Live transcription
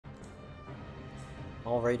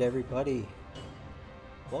Alright everybody,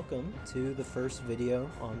 welcome to the first video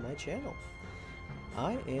on my channel.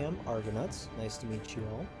 I am Argonuts, nice to meet you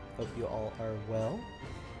all, hope you all are well.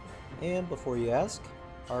 And before you ask,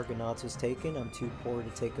 Argonauts was taken, I'm too poor to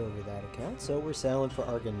take over that account, so we're selling for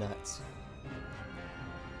Argonuts.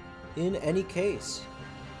 In any case,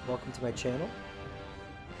 welcome to my channel.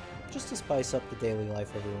 Just to spice up the daily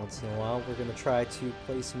life every once in a while, we're going to try to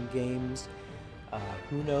play some games.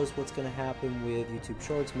 Who knows what's going to happen with YouTube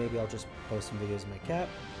Shorts. Maybe I'll just post some videos of my cat.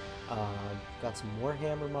 Got some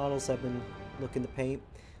Warhammer models I've been looking to paint.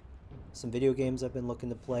 Some video games I've been looking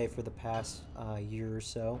to play for the past year or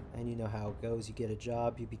so. And you know how it goes. You get a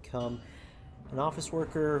job, you become an office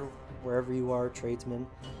worker, wherever you are, tradesman,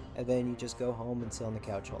 and then you just go home and sit on the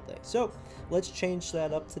couch all day. So let's change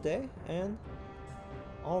that up today, and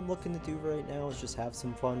all I'm looking to do right now is just have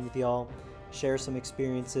some fun with y'all, share some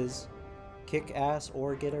experiences, kick ass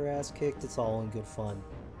or get our ass kicked, it's all in good fun.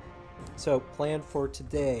 So plan for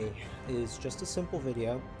today is just a simple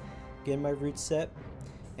video, getting my roots set,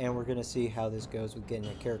 and we're gonna see how this goes with getting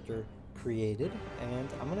a character created. And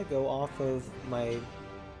I'm gonna go off of my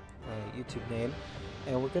YouTube name,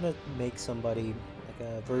 and we're gonna make somebody like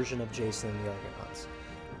a version of Jason and the Argonauts.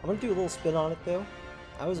 I'm gonna do a little spin on it though.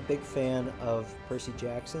 I was a big fan of Percy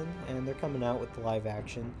Jackson, and they're coming out with the live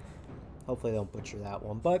action. Hopefully they don't butcher that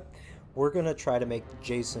one, but we're gonna try to make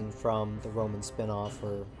Jason from the Roman spin-off,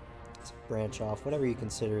 or branch off, whatever you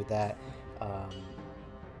consider that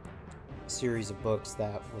series of books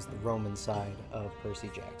that was the Roman side of Percy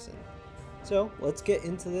Jackson. So let's get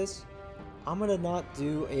into this. I'm gonna not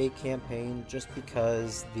do a campaign just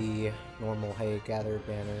because the normal, hey, gather a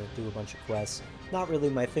banner, do a bunch of quests, not really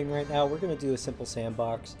my thing right now. We're gonna do a simple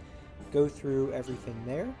sandbox, go through everything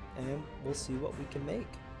there, and we'll see what we can make.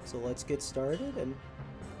 So let's get started, and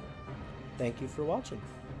thank you for watching.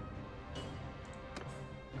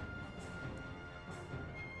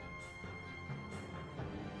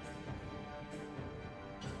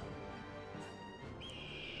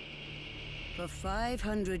 For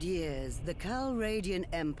 500 years, the Calradian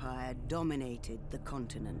Empire dominated the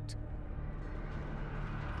continent.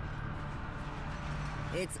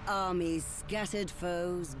 Its armies scattered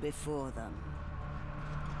foes before them.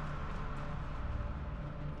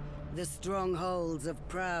 The strongholds of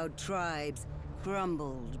proud tribes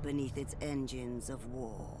crumbled beneath its engines of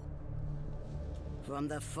war. From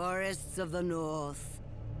the forests of the north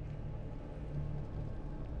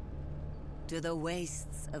to the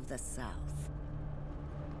wastes of the south,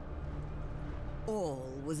 all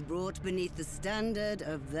was brought beneath the standard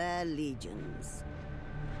of their legions.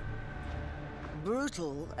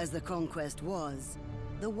 Brutal as the conquest was,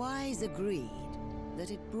 the wise agreed that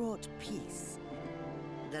it brought peace.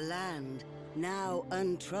 The land, now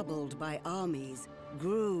untroubled by armies,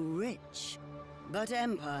 grew rich, but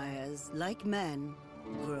empires, like men,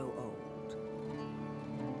 grow old.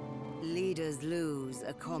 Leaders lose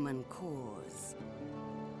a common cause.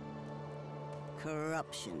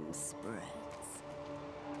 Corruption spreads.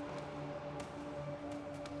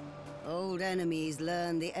 Old enemies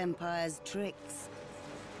learn the Empire's tricks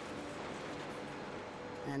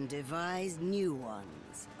and devise new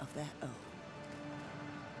ones of their own.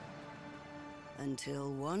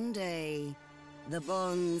 Until one day, the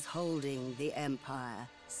bonds holding the Empire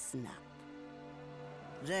snap.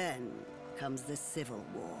 Then comes the Civil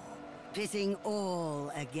War, pitting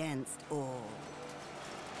all against all.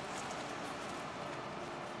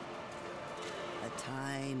 A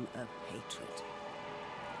time of hatred.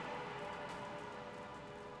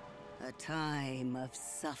 A time of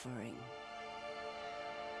suffering.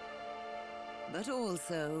 But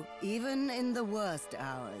also, even in the worst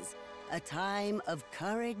hours, a time of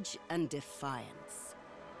courage and defiance.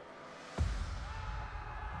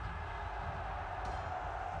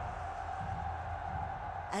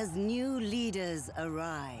 As new leaders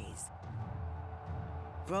arise,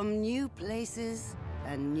 from new places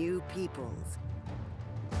and new peoples,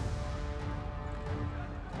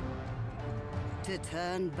 to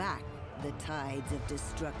turn back the tides of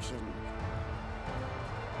destruction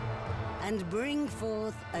and bring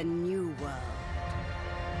forth a new world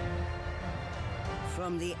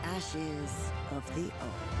from the ashes of the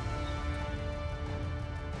old.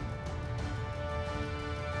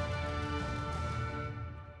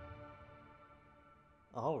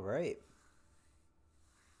 All right.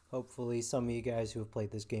 Hopefully some of you guys who have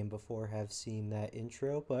played this game before have seen that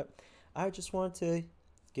intro, but I just wanted to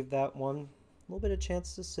give that one a little bit of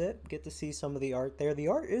chance to sit, get to see some of the art there. The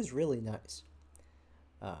art is really nice.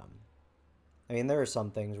 I mean, there are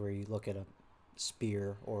some things where you look at a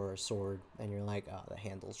spear or a sword and you're like, oh, the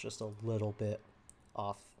handle's just a little bit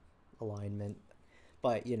off alignment.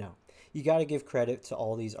 But, you know, you got to give credit to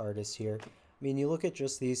all these artists here. I mean, you look at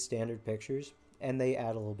just these standard pictures, and they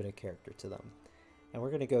add a little bit of character to them. And we're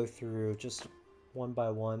going to go through just one by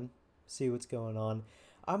one, see what's going on.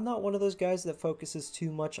 I'm not one of those guys that focuses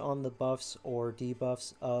too much on the buffs or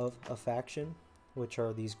debuffs of a faction, which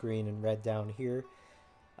are these green and red down here.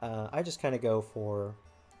 I just kind of go for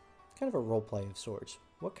kind of a roleplay of sorts.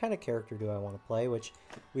 What kind of character do I want to play? Which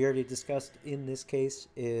we already discussed in this case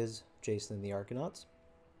is Jason and the Argonauts.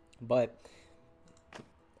 But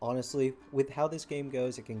honestly, with how this game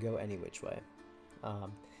goes, it can go any which way.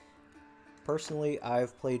 Personally,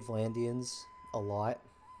 I've played Vlandians a lot,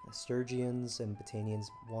 Sturgians and Batanians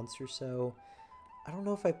once or so. I don't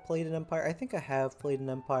know if I've played an Empire. I think I have played an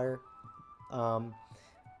Empire.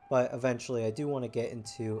 But eventually I do want to get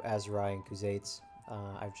into Azurai and Khuzaits.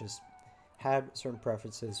 I've just had certain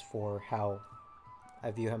preferences for how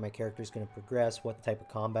I view how my character is going to progress, what type of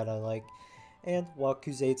combat I like. And while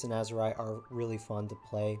Khuzaits and Azurai are really fun to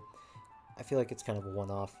play, I feel like it's kind of a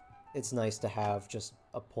one-off. It's nice to have just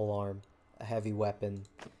a polearm, a heavy weapon,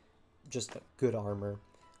 just good armor,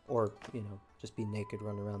 or, you know, just be naked,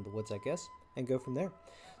 run around the woods, I guess, and go from there.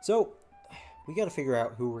 So, we got to figure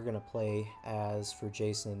out who we're going to play as for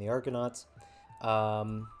Jason and the Argonauts.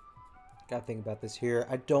 Got to think about this here.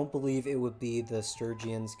 I don't believe it would be the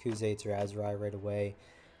Sturgians, Khuzaits, or Azurai right away.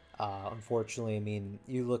 Unfortunately, I mean,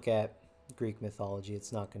 you look at Greek mythology,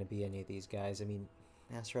 it's not going to be any of these guys. I mean,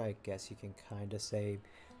 Azurai, I guess you can kind of say,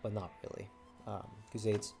 but not really.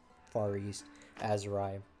 Khuzaits, Far East,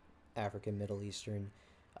 Azurai, African, Middle Eastern.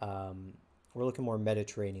 We're looking more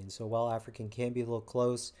Mediterranean. So while African can be a little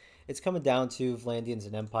close, it's coming down to Vlandians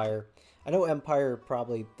and Empire. I know Empire are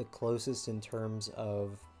probably the closest in terms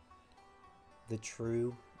of the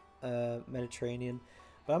true Mediterranean,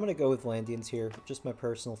 but I'm going to go with Vlandians here, just my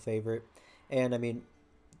personal favorite. And I mean,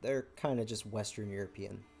 they're kind of just Western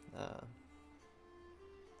European.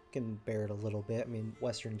 Can bear it a little bit. I mean,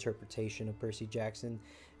 Western interpretation of Percy Jackson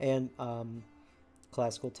and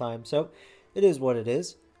classical time. So it is what it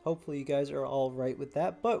is. Hopefully you guys are all right with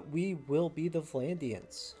that, but we will be the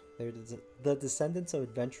Vlandians. They're the descendants of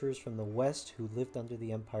adventurers from the West who lived under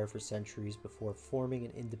the Empire for centuries before forming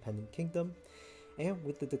an independent kingdom. And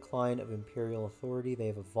with the decline of imperial authority, they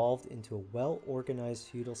have evolved into a well-organized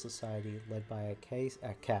feudal society led by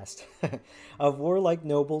a caste of warlike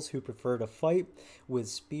nobles who prefer to fight with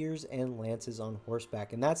spears and lances on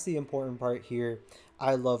horseback. And that's the important part here.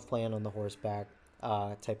 I love playing on the horseback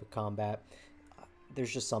type of combat.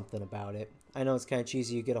 There's just something about it. I know it's kind of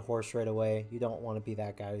cheesy. You get a horse right away. You don't want to be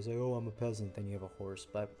that guy who's like, oh, I'm a peasant, then you have a horse.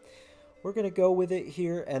 But we're going to go with it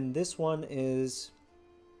here. And this one is,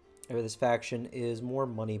 or this faction is more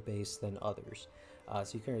money-based than others.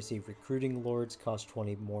 So you can receive recruiting lords, cost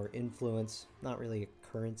 20 more influence. Not really a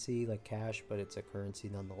currency like cash, but it's a currency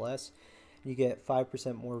nonetheless. You get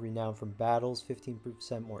 5% more renown from battles,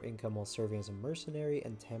 15% more income while serving as a mercenary,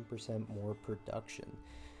 and 10% more production.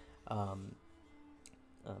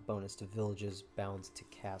 Bonus to villages, bound to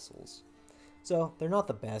castles. So they're not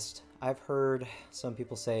the best. I've heard some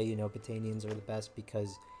people say, you know, Batanians are the best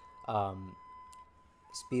because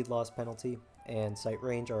speed loss penalty and sight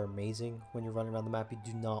range are amazing when you're running around the map. You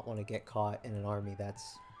do not want to get caught in an army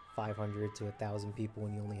that's 500 to 1,000 people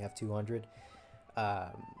when you only have 200.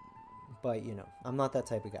 But, you know, I'm not that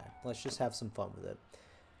type of guy. Let's just have some fun with it.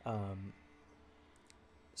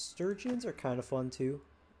 Sturgians are kind of fun too,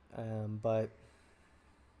 but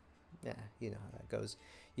yeah, you know how that goes.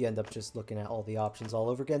 You end up just looking at all the options all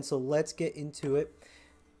over again. So let's get into it.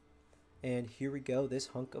 And here we go, this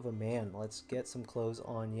hunk of a man. Let's get some clothes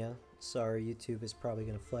on ya. Sorry, YouTube is probably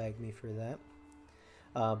going to flag me for that.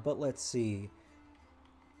 But let's see.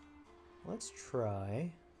 Let's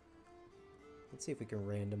try. Let's see if we can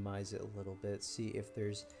randomize it a little bit. See if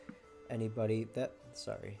there's anybody that...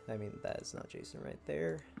 Sorry, I mean, that is not Jason right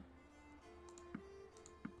there.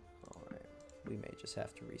 Alright, we may just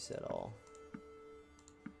have to reset all.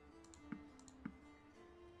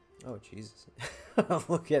 Oh, Jesus.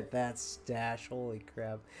 Look at that stash. Holy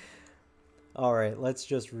crap. Alright, let's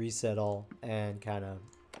just reset all and kind of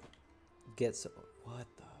get some... What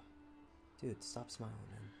the... Dude, stop smiling,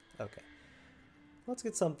 man. Okay. Let's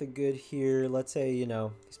get something good here. Let's say, you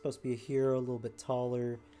know, he's supposed to be a hero, a little bit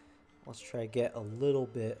taller. Let's try to get a little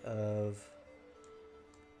bit of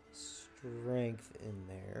strength in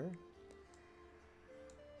there.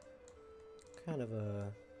 Kind of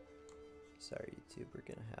a... Sorry, YouTube, we're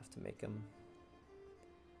going to have to make him...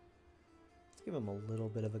 Let's give him a little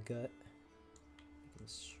bit of a gut. Make him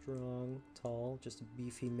strong, tall, just a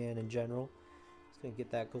beefy man in general. He's going to get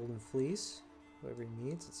that golden fleece, whoever he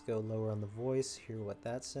needs. Let's go lower on the voice, hear what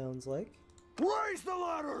that sounds like. Raise the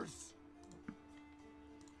ladders!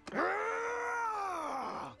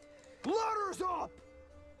 Ladders up!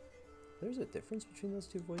 There's a difference between those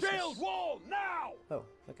two voices? Shield wall, now! Oh,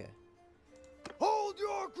 okay. Hold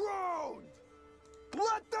your ground!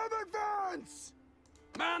 Let them advance!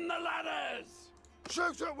 Man the ladders!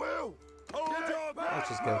 Shoot at will! Hold your back! Let's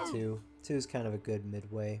just go 2. 2 is kind of a good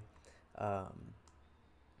midway. And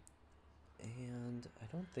I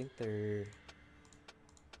don't think there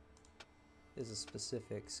is a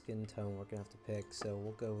specific skin tone we're gonna have to pick, so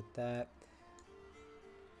we'll go with that.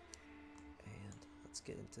 And let's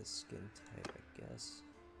get into skin type, I guess.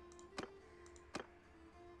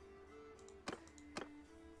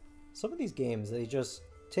 Some of these games, they just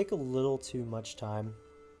take a little too much time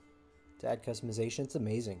to add customization. It's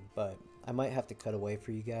amazing, but I might have to cut away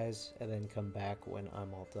for you guys and then come back when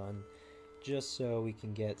I'm all done, just so we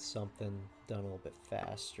can get something done a little bit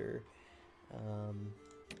faster.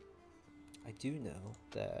 I do know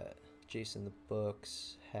that Jason the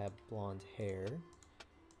Books had blonde hair. I'll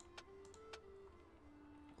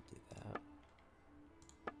do that.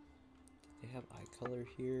 Did they have eye color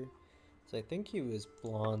here? So I think he was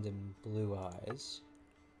blonde and blue eyes.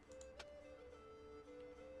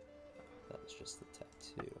 That was just the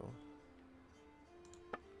tattoo.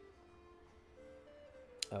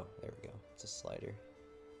 Oh, there we go. It's a slider.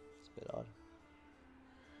 It's a bit odd.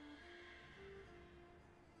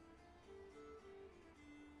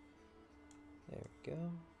 There we go.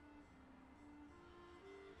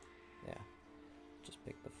 Yeah. Just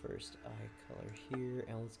pick the first eye color here,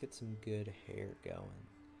 and let's get some good hair going.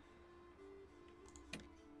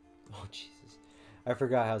 Oh, Jesus. I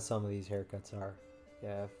forgot how some of these haircuts are.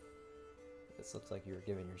 Yeah. This looks like you were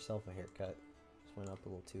giving yourself a haircut. Just went up a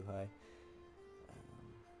little too high.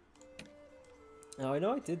 Now, I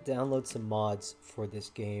know I did download some mods for this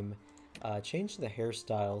game. Changed the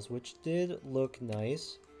hairstyles, which did look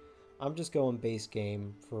nice. I'm just going base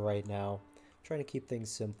game for right now. I'm trying to keep things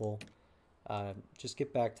simple. Just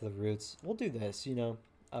get back to the roots. We'll do this, you know.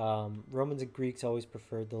 Romans and Greeks always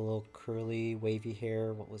preferred the little curly, wavy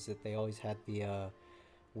hair. What was it? They always had the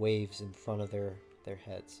waves in front of their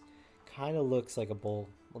heads. Kind of looks like a bowl,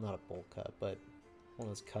 well, not a bowl cut, but one of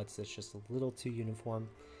those cuts that's just a little too uniform.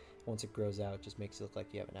 Once it grows out, it just makes it look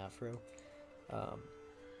like you have an afro.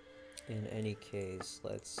 In any case,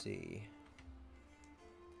 let's see.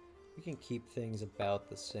 We can keep things about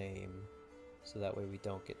the same, so that way we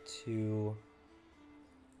don't get too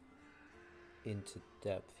into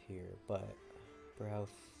depth here. But brow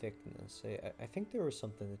thickness, I think there was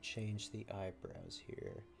something to change the eyebrows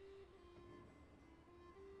here.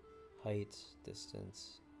 Height,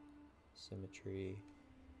 distance, symmetry.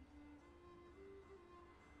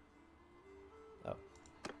 Oh.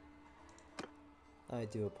 I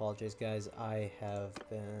do apologize, guys. I have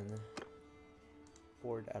been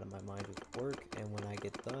bored out of my mind with work, and when I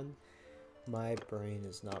get done, my brain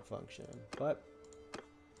is not functioning. But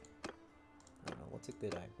I don't know, what's a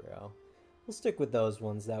good eyebrow? We'll stick with those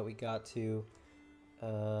ones that we got to.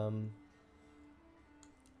 Let's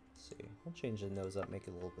see. We'll change the nose up, make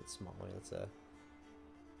it a little bit smaller. Let's see.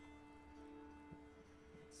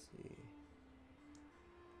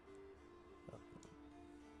 Oh.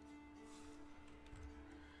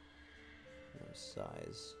 No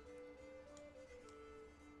size.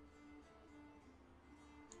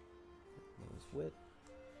 Nose width.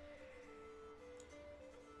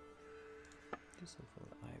 Do something for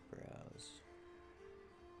the eyebrows.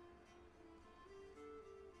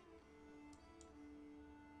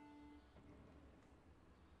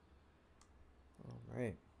 All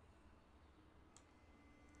right.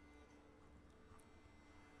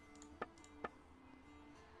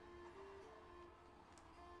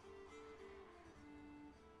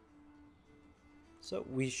 So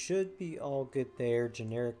we should be all good there.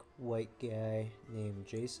 Generic white guy named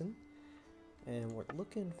Jason. And we're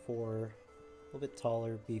looking for a little bit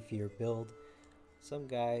taller, beefier build. Some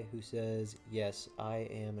guy who says, yes, I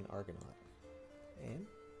am an Argonaut. And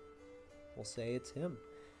we'll say it's him.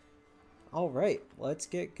 Alright, let's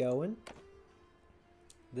get going.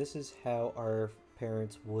 This is how our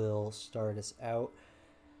parents will start us out.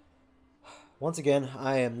 Once again,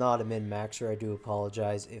 I am not a min-maxer. I do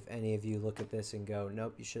apologize if any of you look at this and go,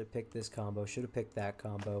 nope, you should have picked this combo, should have picked that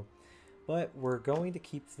combo. But we're going to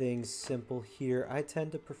keep things simple here. I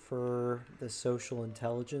tend to prefer the social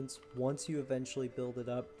intelligence. Once you eventually build it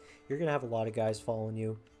up, you're going to have a lot of guys following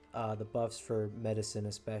you. The buffs for medicine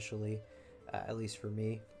especially, at least for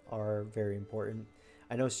me, are very important.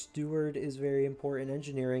 I know steward is very important.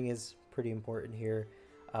 Engineering is pretty important here.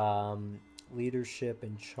 Leadership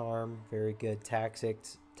and charm, very good.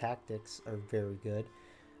 Tactics are very good.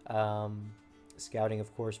 scouting,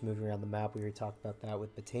 of course, moving around the map. We already talked about that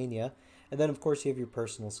with Botania. And then, of course, you have your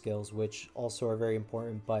personal skills, which also are very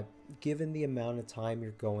important. But given the amount of time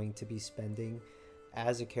you're going to be spending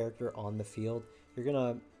as a character on the field, you're going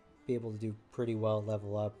to be able to do pretty well,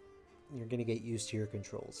 level up. You're going to get used to your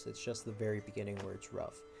controls. It's just the very beginning where it's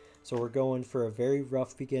rough. So we're going for a very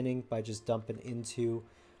rough beginning by just dumping into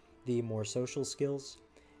the more social skills.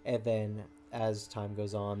 And then as time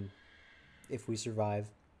goes on, if we survive,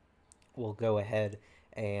 we'll go ahead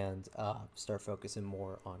and start focusing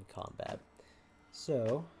more on combat.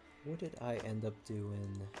 So what did I end up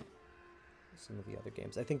doing some of the other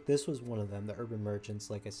games? I think this was one of them, the Urban Merchants,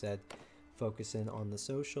 like I said, focusing on the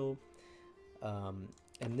social.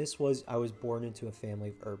 And this was, I was born into a family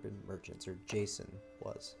of urban merchants, or Jason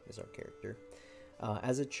is our character.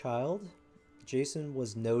 As a child, Jason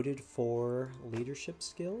was noted for leadership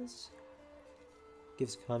skills,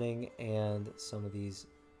 gives cunning, and some of these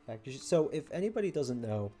factors. So if anybody doesn't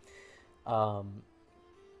know,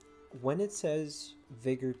 when it says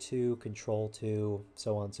Vigor 2, Control 2,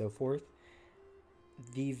 so on and so forth,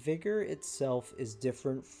 the Vigor itself is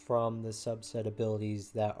different from the subset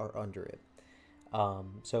abilities that are under it.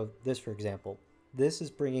 So this, for example, this is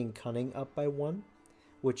bringing Cunning up by 1,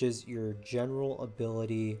 which is your general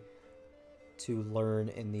ability to learn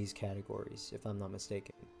in these categories, if I'm not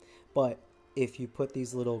mistaken. But if you put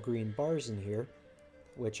these little green bars in here,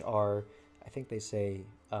 which are, I think they say,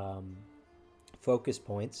 focus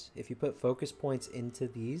points. If you put focus points into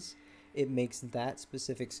these, it makes that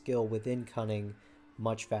specific skill within Cunning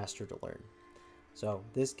much faster to learn. So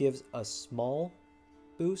this gives a small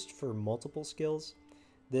boost for multiple skills.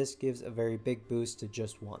 This gives a very big boost to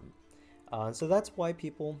just one. So that's why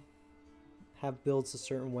people have builds a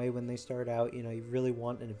certain way when they start out. You know, you really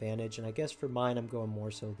want an advantage, and I guess for mine, I'm going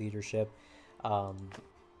more so leadership.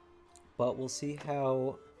 But we'll see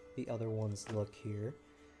how the other ones look here.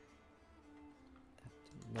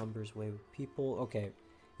 Numbers way with people. Okay,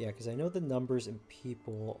 yeah, because I know the numbers and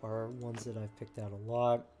people are ones that I've picked out a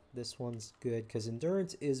lot. This one's good because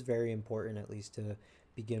endurance is very important, at least to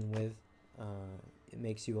begin with. It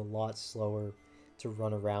makes you a lot slower to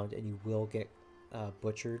run around, and you will get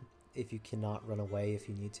butchered if you cannot run away if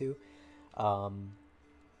you need to. But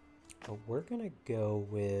we're gonna go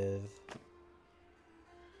with,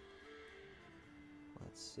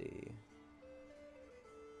 let's see,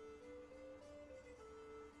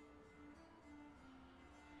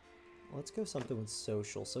 let's go something with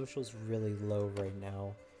social. Social's really low right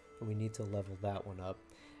now, and we need to level that one up.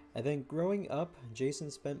 And then growing up,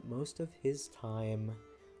 Jason spent most of his time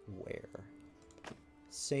where?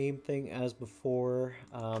 Same thing as before.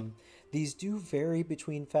 These do vary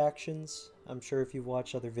between factions. I'm sure if you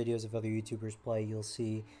watch other videos of other YouTubers play, you'll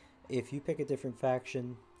see if you pick a different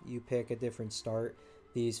faction, you pick a different start.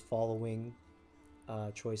 These following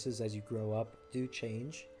choices as you grow up do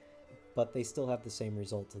change, but they still have the same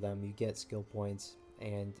result to them. You get skill points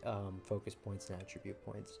and focus points and attribute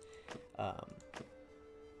points.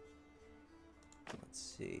 Let's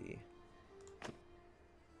see.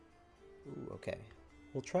 Ooh, okay.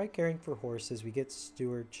 We'll try caring for horses. We get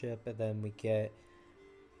stewardship, and then we get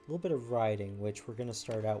a little bit of riding, which we're going to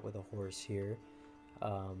start out with a horse here.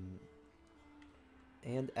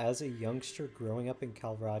 And as a youngster growing up in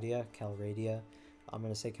Calradia, I'm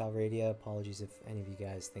going to say Calradia, apologies if any of you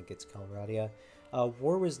guys think it's Calradia.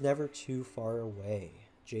 War was never too far away.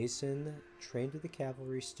 Jason trained with the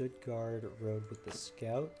cavalry, stood guard, rode with the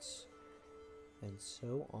scouts, and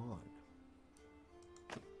so on.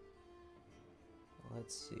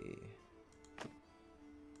 Let's see.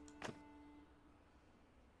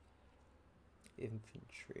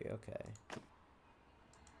 Infantry, okay.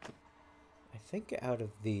 I think out of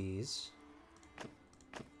these,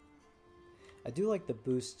 I do like the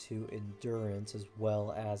boost to endurance as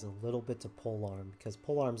well as a little bit to polearm, because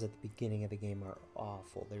polearms at the beginning of the game are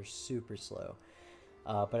awful. They're super slow.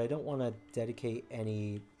 But I don't want to dedicate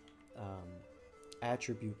any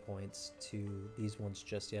attribute points to these ones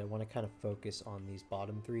just yet. I want to kind of focus on these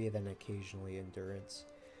bottom three and then occasionally endurance.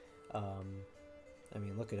 I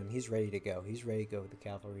mean, look at him. He's ready to go. He's ready to go with the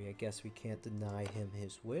cavalry. I guess we can't deny him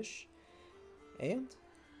his wish. And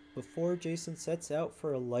before Jason sets out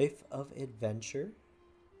for a life of adventure,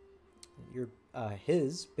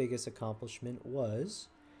 his biggest accomplishment was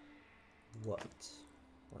what?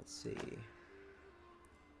 Let's see.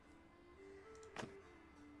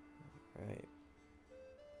 All right.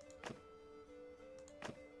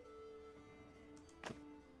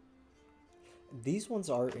 These ones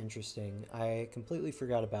are interesting. I completely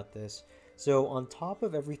forgot about this. So on top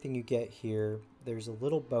of everything you get here, there's a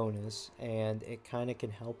little bonus, and it kind of can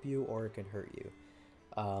help you or it can hurt you.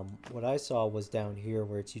 What I saw was down here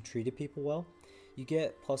where it's you treated people well. You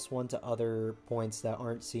get +1 to other points that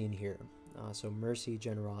aren't seen here. So mercy,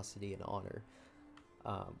 generosity, and honor,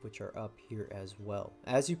 which are up here as well.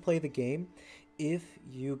 As you play the game, if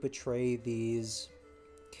you betray these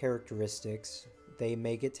characteristics, they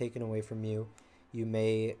may get taken away from you. You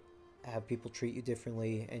may have people treat you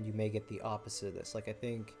differently, and you may get the opposite of this. Like, I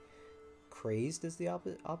think crazed is the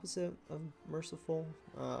opposite of merciful,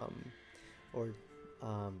 or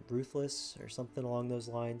ruthless, or something along those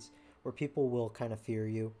lines, where people will kind of fear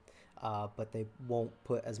you, but they won't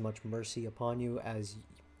put as much mercy upon you as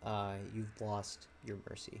you've lost your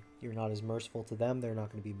mercy. You're not as merciful to them, they're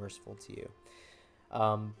not going to be merciful to you.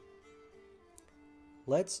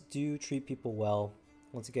 Let's do treat people well.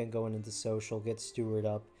 Once again, going into social, get steward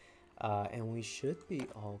up, and we should be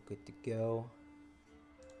all good to go.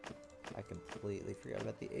 I completely forgot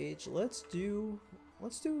about the age. Let's do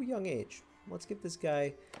young age. Let's give this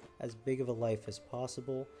guy as big of a life as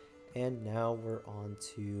possible. And now we're on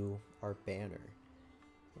to our banner.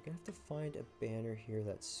 We're gonna have to find a banner here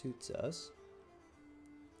that suits us.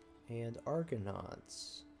 And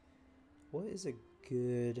Argonauts. What is a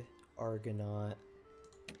good Argonaut?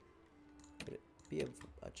 Could it be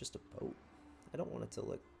just a boat? I don't want it to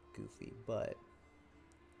look goofy, but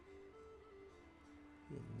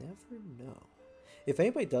you never know. If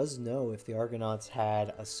anybody does know if the Argonauts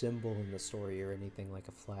had a symbol in the story or anything like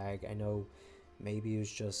a flag, I know maybe it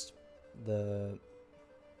was just the...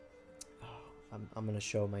 I'm going to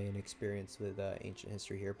show my inexperience with ancient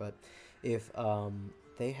history here, but if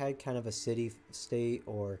they had kind of a city-state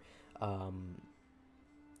or some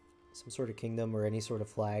sort of kingdom or any sort of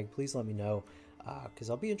flag, please let me know, because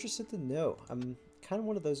I'll be interested to know. I'm kind of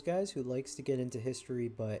one of those guys who likes to get into history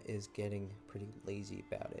but is getting pretty lazy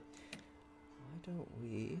about it. Why don't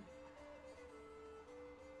we...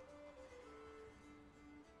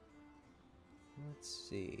 Let's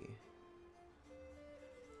see.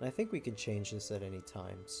 I think we can change this at any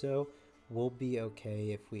time, so we'll be okay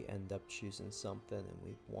if we end up choosing something and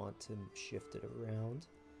we want to shift it around.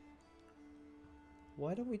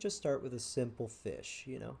 Why don't we just start with a simple fish,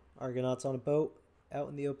 you know? Argonauts on a boat, out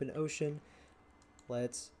in the open ocean.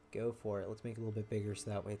 Let's go for it. Let's make it a little bit bigger so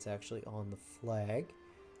that way it's actually on the flag.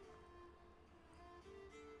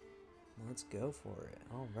 Let's go for it.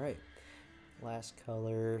 All right. Last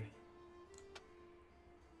color.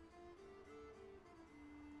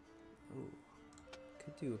 Ooh,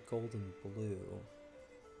 could do a golden blue.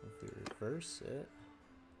 If we reverse it,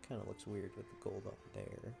 kind of looks weird with the gold up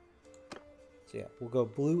there. So yeah, we'll go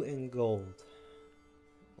blue and gold.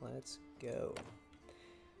 Let's go.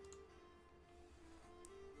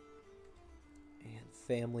 And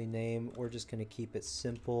family name, we're just going to keep it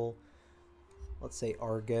simple. Let's say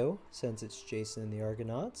Argo, since it's Jason and the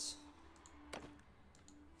Argonauts.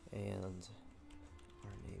 And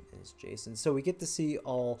our name is Jason. So we get to see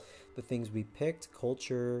all the things we picked.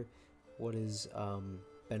 Culture, what is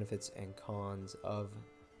benefits and cons of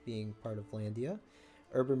being part of Landia.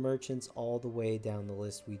 Urban merchants, all the way down the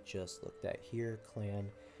list we just looked at here. Clan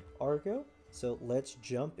Argo. So let's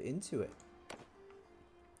jump into it.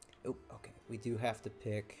 Oh, okay. We do have to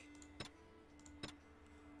pick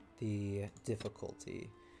the difficulty.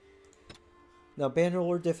 Now,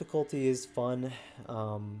 Bannerlord difficulty is fun,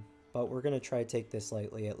 but we're going to try to take this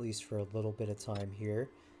lightly, at least for a little bit of time here.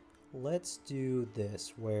 Let's do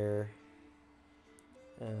this, where...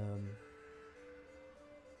 let's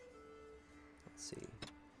see.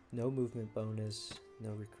 No movement bonus,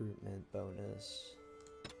 no recruitment bonus.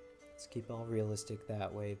 Let's keep it all realistic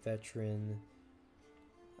that way. Veteran.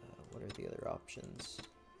 What are the other options?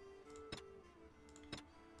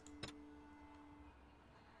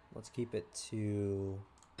 Let's keep it to...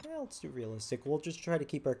 yeah, let's do realistic. We'll just try to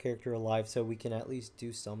keep our character alive so we can at least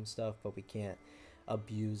do some stuff, but we can't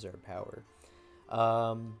abuse our power.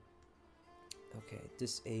 Okay,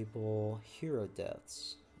 disable hero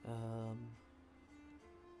deaths.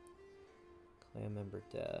 Clan member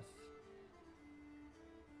death.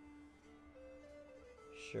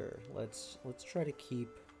 Sure, let's try to keep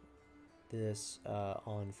this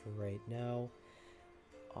on for right now.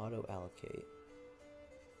 Auto allocate.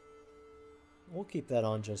 We'll keep that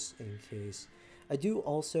on just in case. I do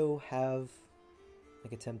also have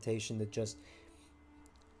like a temptation to just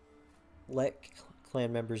let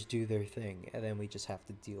clan members do their thing, and then we just have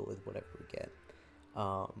to deal with whatever we get.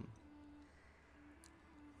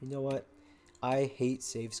 You know what? I hate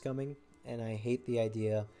save scumming, and I hate the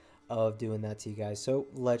idea of doing that to you guys. So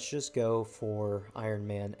let's just go for Iron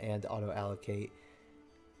Man and auto allocate.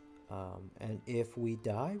 And if we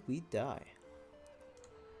die, we die.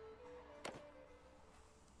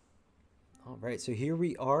 Alright, so here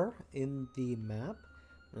we are in the map.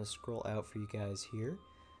 I'm going to scroll out for you guys here.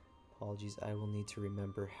 Apologies, I will need to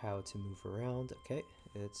remember how to move around. Okay,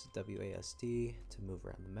 it's WASD to move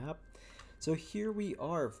around the map. So here we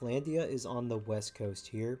are. Vlandia is on the west coast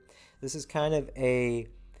here. This is kind of a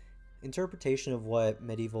interpretation of what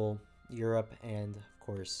medieval Europe and, of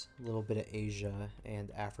course, a little bit of Asia and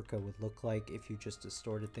Africa would look like if you just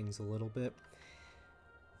distorted things a little bit.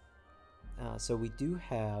 So we do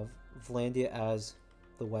have Vlandia as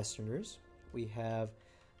the Westerners. We have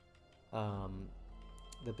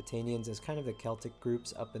the Batanians as kind of the Celtic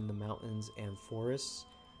groups up in the mountains and forests.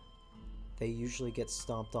 They usually get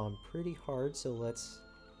stomped on pretty hard, so let's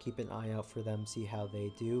keep an eye out for them, see how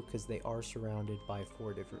they do, because they are surrounded by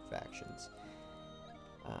 4 different factions.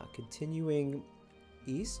 Continuing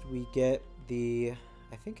east, we get the,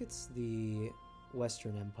 I think it's the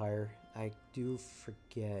Western Empire. I do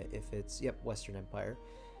forget if it's, yep, Western Empire,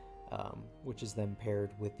 which is then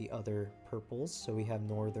paired with the other purples. So we have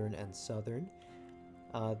Northern and Southern.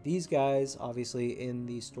 These guys, obviously, in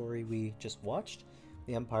the story we just watched,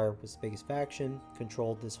 the Empire was the biggest faction,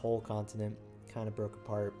 controlled this whole continent, kind of broke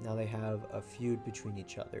apart. Now they have a feud between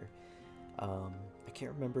each other. I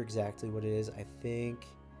can't remember exactly what it is. I think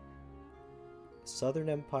Southern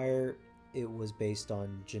Empire, it was based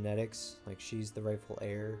on genetics, like she's the rightful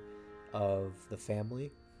heir of the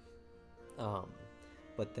family.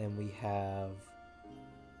 But then we have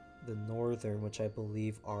the Northern, which I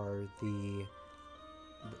believe are the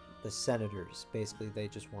senators. Basically, they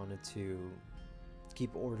just wanted to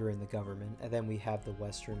keep order in the government. And then we have the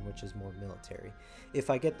Western, which is more military. If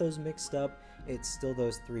I get those mixed up, it's still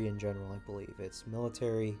those 3 in general, I believe. It's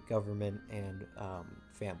military, government, and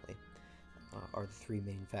family are the 3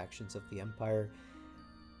 main factions of the Empire.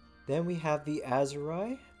 Then we have the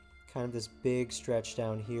Aserai, kind of this big stretch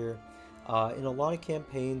down here. In a lot of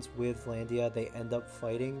campaigns with Vlandia, they end up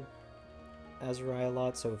fighting Aserai a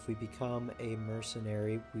lot, so if we become a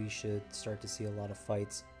mercenary, we should start to see a lot of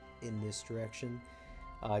fights in this direction.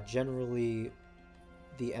 Generally,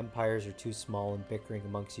 the empires are too small and bickering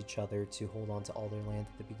amongst each other to hold on to all their land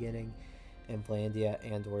at the beginning, and Vlandia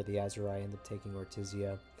and or the Aserai end up taking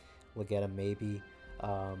Ortizia, Legeta maybe,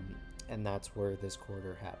 and that's where this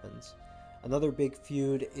quarter happens. Another big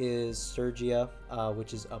feud is Sergia,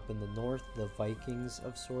 which is up in the north, the Vikings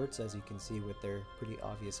of sorts, as you can see with their pretty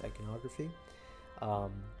obvious iconography.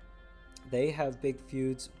 They have big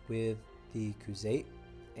feuds with the Khuzait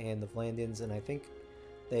and the Vlandians, and I think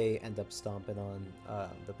they end up stomping on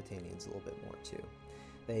the Batanians a little bit more too.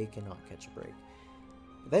 They cannot catch a break.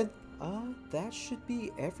 Then that should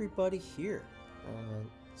be everybody here.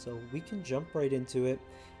 So we can jump right into it.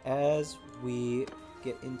 As we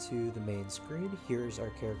get into the main screen, here's our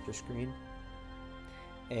character screen.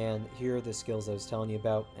 And here are the skills I was telling you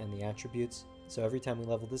about and the attributes. So every time we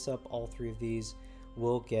level this up, all 3 of these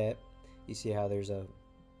will get, you see how there's a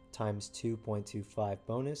times 2.25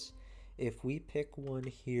 bonus. If we pick one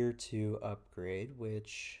here to upgrade,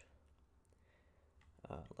 which,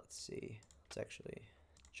 let's see, let's actually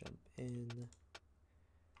jump in.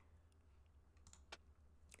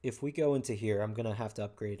 If we go into here, I'm going to have to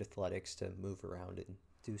upgrade athletics to move around and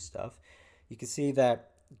do stuff. You can see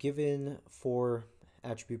that given 4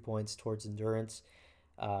 attribute points towards endurance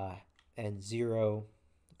and 0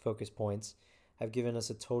 focus points have given us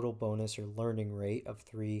a total bonus or learning rate of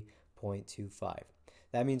 3.25.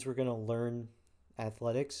 That means we're going to learn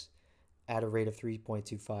athletics at a rate of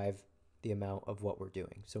 3.25 the amount of what we're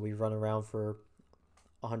doing. So we run around for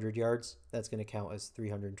 100 yards, that's going to count as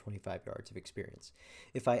 325 yards of experience.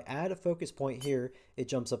 If I add a focus point here, it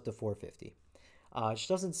jumps up to 450. Which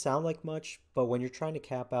doesn't sound like much, but when you're trying to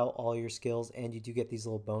cap out all your skills and you do get these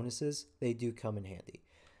little bonuses, they do come in handy.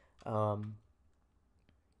 Now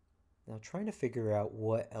trying to figure out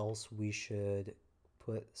what else we should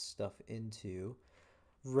put stuff into.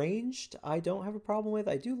 Ranged, I don't have a problem with.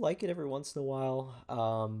 I do like it every once in a while,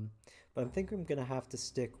 but I think I'm going to have to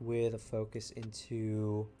stick with a focus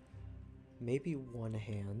into maybe one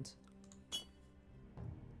hand.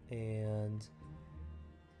 And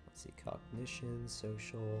let's see, cognition,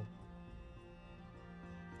 social.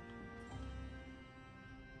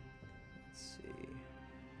 Let's see.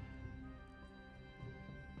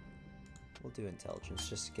 We'll do intelligence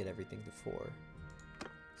just to get everything to 4.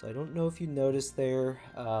 So I don't know if you noticed there,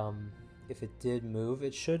 if it did move.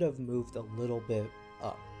 It should have moved a little bit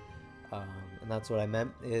up. And that's what I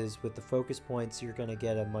meant, is with the focus points, you're going to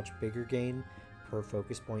get a much bigger gain per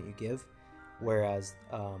focus point you give. Whereas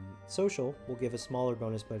social will give a smaller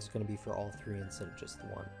bonus, but it's going to be for all 3 instead of just the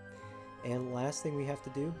 1. And last thing we have to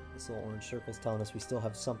do, this little orange circle is telling us we still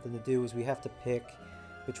have something to do, is we have to pick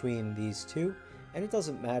between these two, and it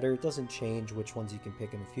doesn't matter. It doesn't change which ones you can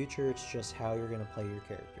pick in the future. It's just how you're going to play your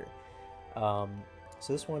character.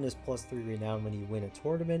 So this one is +3 renown when you win a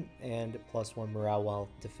tournament, and +1 morale while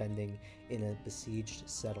defending in a besieged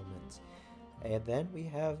settlement. And then we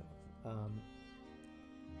have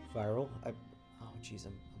viral. Oh jeez,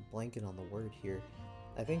 I'm blanking on the word here.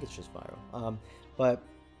 I think it's just viral. But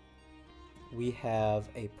we have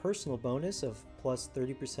a personal bonus of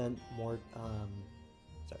 +30% more.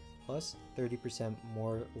 Plus 30%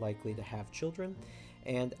 more likely to have children,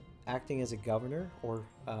 and acting as a governor, or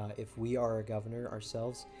if we are a governor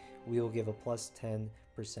ourselves, we will give a +10%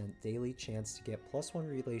 daily chance to get +1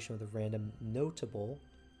 relation with a random notable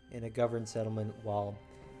in a governed settlement while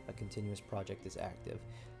a continuous project is active.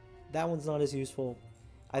 That one's not as useful.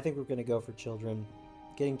 I think we're going to go for children.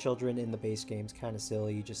 Getting children in the base game is kind of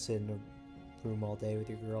silly. You just sit in a room all day with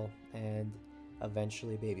your girl, and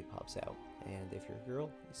eventually a baby pops out. And if you're a girl,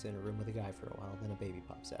 you sit in a room with a guy for a while, then a baby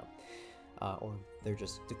pops out. Or they're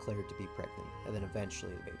just declared to be pregnant, and then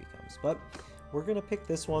eventually the baby comes. But we're going to pick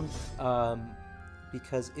this one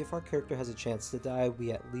because if our character has a chance to die,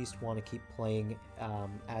 we at least want to keep playing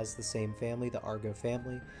as the same family, the Argo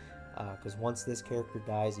family. Because once this character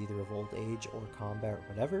dies, either of old age or combat or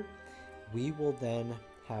whatever, we will then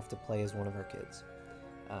have to play as one of our kids.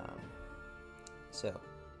 So, a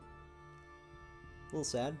little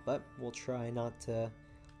sad, but we'll try not to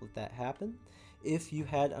let that happen. If you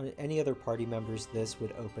had any other party members, this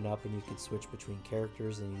would open up and you could switch between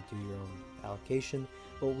characters and you do your own allocation,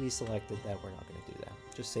 but we selected that we're not going to do that.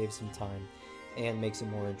 Just saves some time and makes it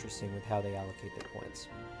more interesting with how they allocate their points.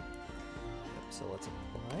 So let's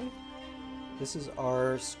apply. This is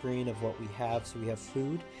our screen of what we have. So we have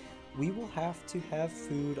food. We will have to have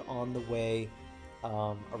food on the way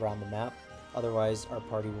around the map. Otherwise, our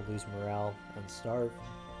party will lose morale and starve.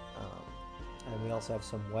 And we also have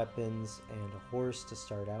some weapons and a horse to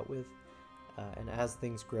start out with. And as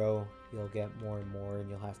things grow, you'll get more and more, and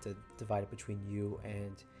you'll have to divide it between you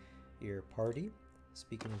and your party.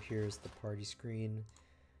 Speaking of, here's the party screen.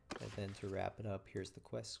 And then to wrap it up, here's the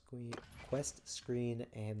quest screen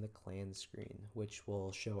and the clan screen, which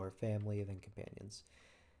will show our family and then companions.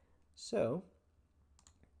 So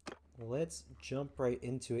let's jump right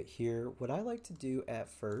into it here. What I like to do at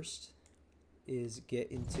first is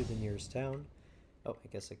get into the nearest town. Oh, I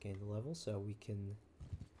guess I gained a level, so we can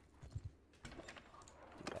do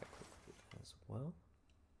that quickly as well.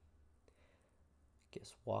 I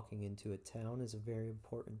guess walking into a town is a very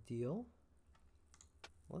important deal.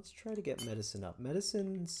 Let's try to get medicine up.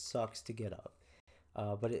 Medicine sucks to get up,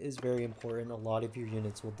 but it is very important. A lot of your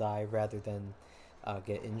units will die rather than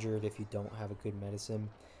get injured if you don't have a good medicine.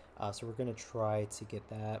 So we're going to try to get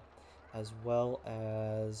that, as well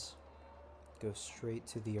as go straight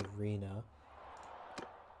to the arena.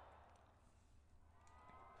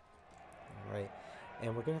 Alright,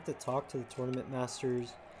 and we're going to have to talk to the tournament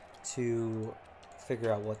masters to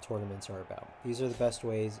figure out what tournaments are about. These are the best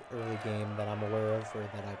ways early game that I'm aware of, or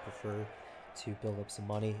that I prefer to build up some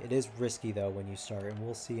money. It is risky though when you start, and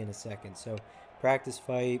we'll see in a second. So practice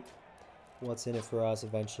fight, what's in it for us,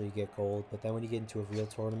 eventually you get gold, but then when you get into a real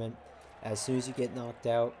tournament, as soon as you get knocked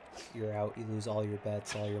out, you're out. You lose all your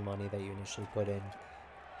bets, all your money that you initially put in,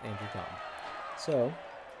 and you're done. So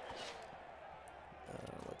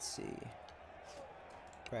let's see,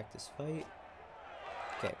 practice fight.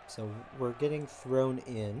 Okay, so we're getting thrown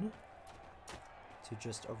in to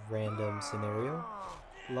just a random scenario.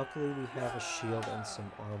 Luckily, we have a shield and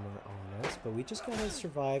some armor on us, but we just gotta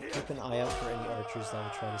survive. Keep an eye out for any archers that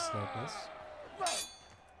will try to snipe us.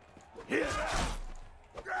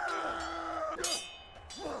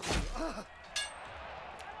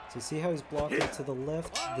 So see how he's blocking to the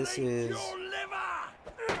left? This is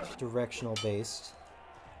directional based.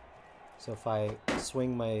 So if I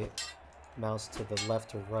swing my mouse to the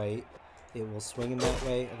left or right, it will swing in that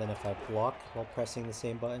way, and then if I block while pressing the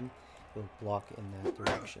same button, it will block in that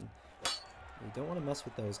direction. You don't want to mess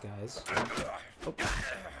with those guys. Oh.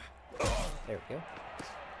 There we go.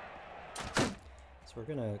 So we're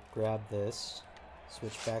gonna grab this,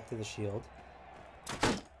 switch back to the shield,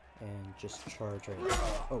 and just charge right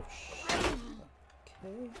now. Oh shit.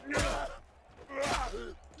 Okay.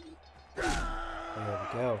 There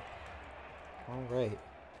we go. Alright.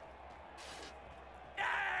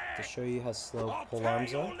 To show you how slow pole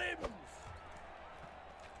arms are. There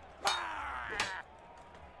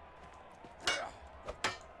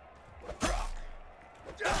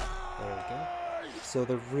we go. So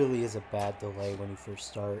there really is a bad delay when you first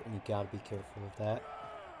start, and you gotta be careful of that.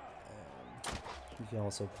 You can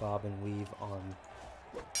also bob and weave on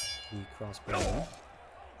the crossbow.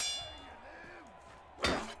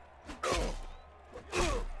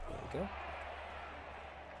 we go.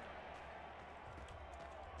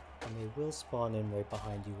 And they will spawn in right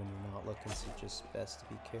behind you when you're not looking, so just best to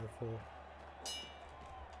be careful.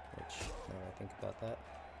 Which, now that I think about that.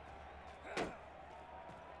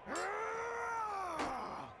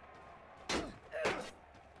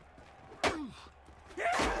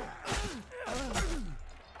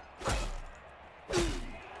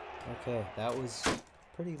 Okay, that was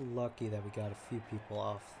pretty lucky that we got a few people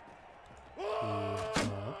off the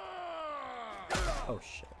map. Oh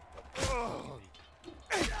shit.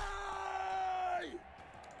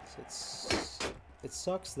 So it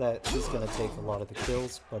sucks that he's gonna take a lot of the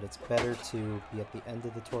kills, but it's better to be at the end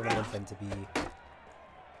of the tournament than to be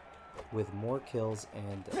with more kills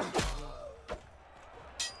and...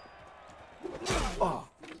 Oh!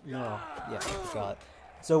 No. Yeah, I forgot.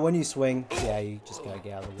 So when you swing, yeah, you just gotta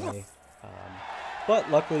get out of the way.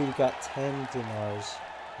 But luckily we got 10 dinars,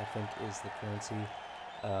 I think is the currency.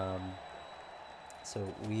 So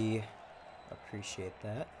we appreciate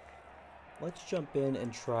that. Let's jump in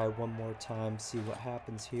and try one more time, see what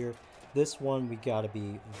happens here. This one we gotta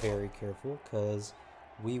be very careful because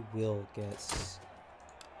we will get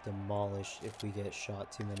demolished if we get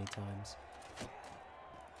shot too many times.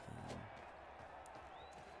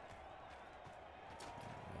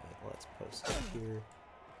 Alright, let's post up here.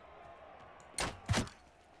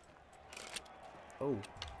 Oh,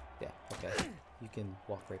 yeah, okay. You can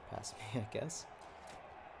walk right past me, I guess.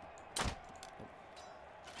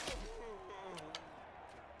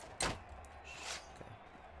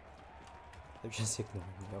 They're just ignoring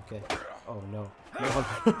me, okay? Oh no.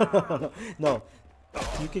 No. No.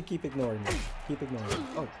 You can keep ignoring me. Keep ignoring me.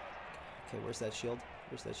 Oh. Okay, where's that shield?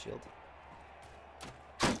 Where's that shield?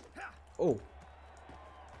 Oh.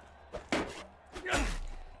 There we go.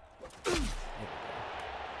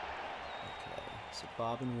 Okay. So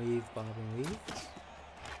bob and weave, bob and weave.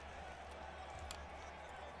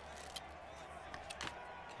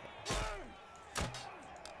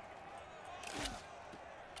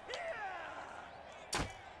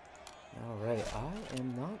 Alright, I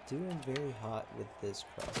am not doing very hot with this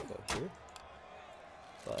crossbow here,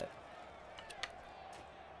 but,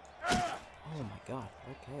 oh my god,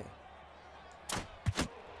 okay,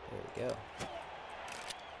 there we go.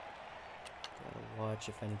 Gotta watch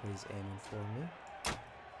if anybody's aiming for me.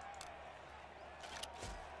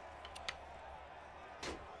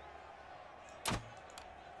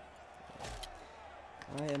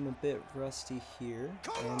 I am a bit rusty here,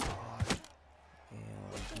 and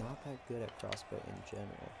not that good at crossbow in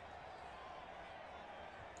general.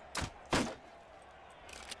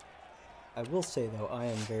 I will say though, I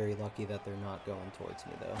am very lucky that they're not going towards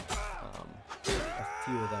me though. A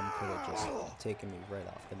few of them could have just taken me right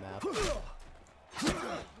off the map.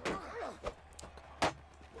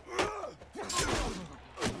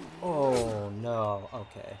 Oh no,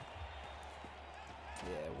 okay.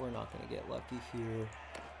 Yeah, we're not gonna get lucky here.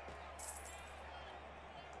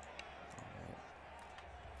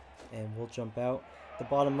 And we'll jump out. The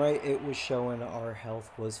bottom right, it was showing our health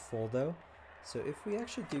was full though. So if we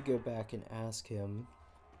actually do go back and ask him,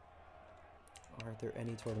 are there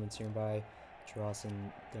any tournaments nearby? Dross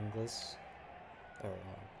and Dunglis, or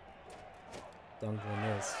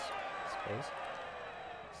Dunglinus, I suppose.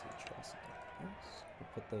 Let's see, Dross and Dunglis. We'll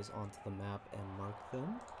put those onto the map and mark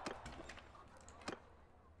them.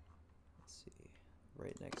 Let's see,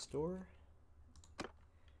 right next door,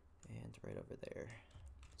 and right over there.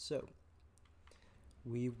 So,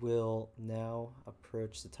 we will now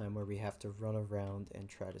approach the time where we have to run around and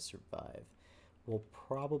try to survive. We'll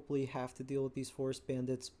probably have to deal with these forest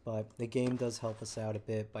bandits, but the game does help us out a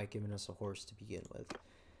bit by giving us a horse to begin with.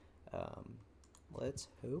 Let's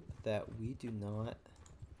hope that we do not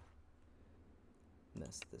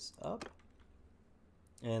mess this up.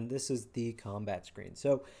 And this is the combat screen.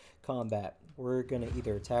 So, combat, we're going to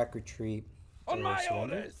either attack, retreat, On my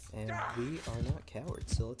orders! And we are not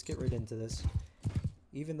cowards, so let's get right into this.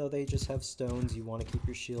 Even though they just have stones, you want to keep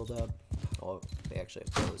your shield up. Oh, they actually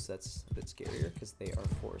have bows. That's a bit scarier because they are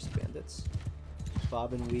forest bandits.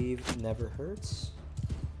 Bob and weave never hurts.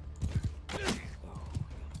 Oh my god,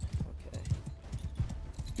 okay.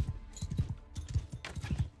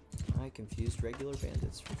 I confused regular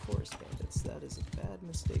bandits for forest bandits. That is a bad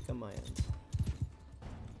mistake on my end.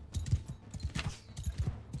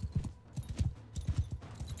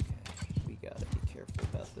 Gotta be careful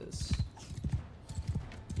about this.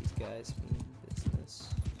 These guys mean business.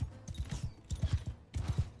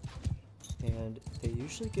 And they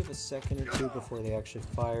usually give a second or two before they actually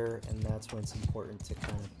fire, and that's when it's important to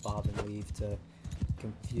kind of bob and weave to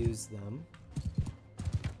confuse them.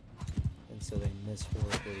 And so they miss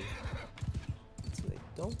horribly. And so they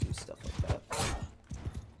Don't do stuff like that.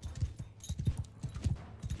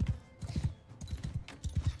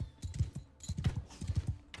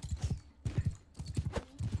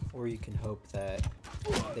 Or you can hope that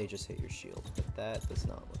they just hit your shield, but that does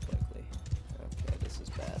not look likely. Okay, this is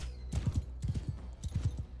bad.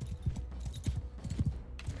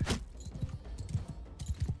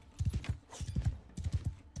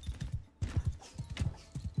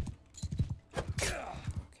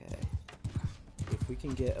 Okay. If we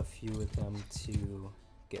can get a few of them to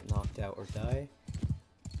get knocked out or die,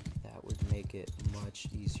 that would make it much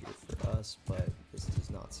easier for us, but this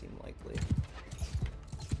does not seem likely.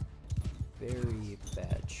 Very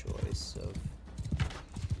bad choice of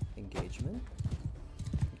engagement.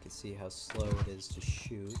 You can see how slow it is to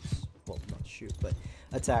shoot. Well, not shoot, but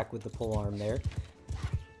attack with the pole arm there.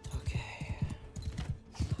 Okay.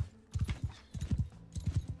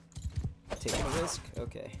 Taking a risk?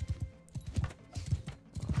 Okay.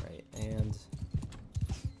 Alright, and...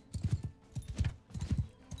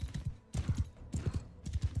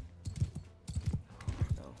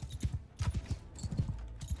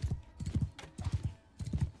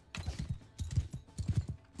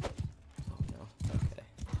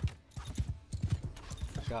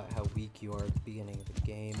 Forgot how weak you are at the beginning of the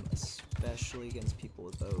game, especially against people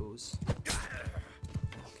with bows. Okay,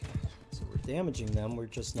 so we're damaging them, we're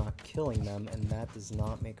just not killing them, and that does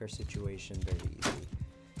not make our situation very easy.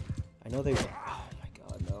 I know they... Oh my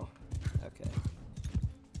god, no. Okay.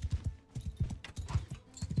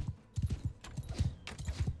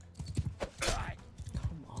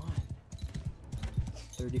 Come on.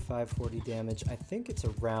 35, 40 damage. I think it's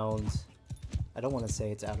around... I don't want to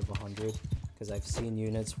say it's out of 100. Because I've seen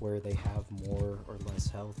units where they have more or less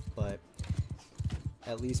health, but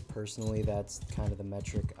at least personally that's kind of the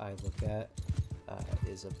metric I look at,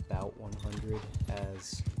 is about 100,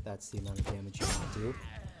 as that's the amount of damage you want to do.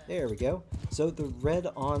 There we go. So the red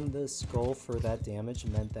on the skull for that damage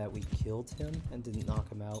meant that we killed him and didn't knock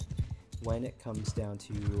him out. When it comes down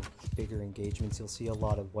to bigger engagements, you'll see a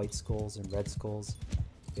lot of white skulls and red skulls,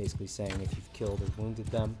 basically saying if you've killed or wounded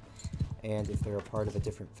them. And if they're a part of a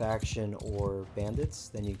different faction or bandits,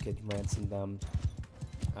 then you could ransom them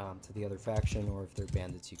to the other faction, or if they're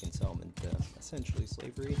bandits, you can sell them into essentially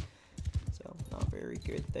slavery. So, not very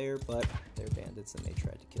good there, but they're bandits and they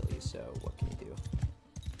tried to kill you, so what can you do?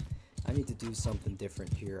 I need to do something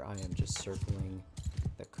different here. I am just circling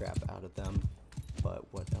the crap out of them, but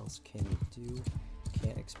what else can you do?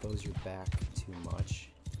 Can't expose your back too much.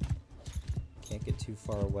 Can't get too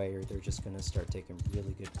far away or they're just going to start taking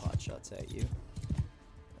really good pot shots at you.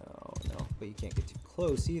 Oh no, but you can't get too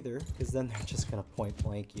close either, because then they're just going to point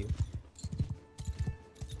blank you.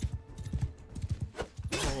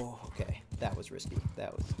 Oh, okay, that was risky.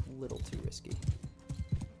 That was a little too risky.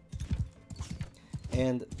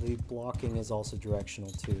 And the blocking is also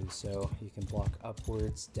directional too, so you can block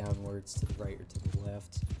upwards, downwards, to the right or to the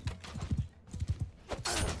left.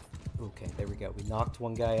 Okay, there we go. We knocked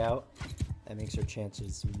one guy out. That makes our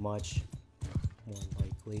chances much more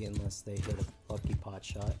likely, unless they hit a lucky pot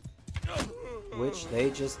shot. Which they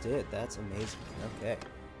just did. That's amazing. Okay.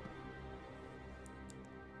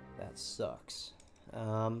 That sucks.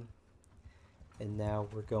 And now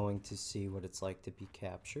we're going to see what it's like to be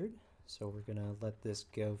captured. So we're going to let this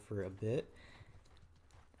go for a bit.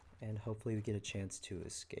 And hopefully we get a chance to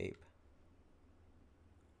escape.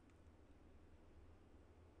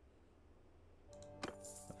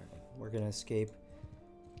 We're gonna escape,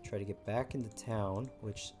 try to get back into town,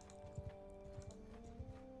 which...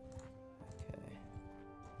 Okay.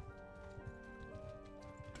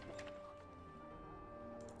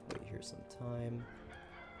 Wait here some time.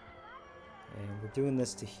 And we're doing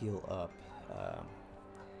this to heal up.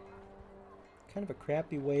 Kind of a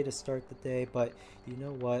crappy way to start the day, but you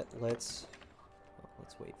know what? Let's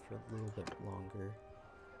wait for a little bit longer.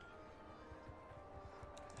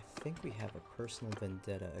 I think we have a personal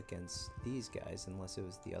vendetta against these guys, unless it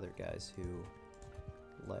was the other guys who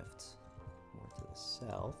left more to the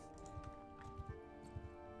south.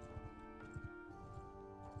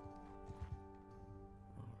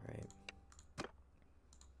 Alright.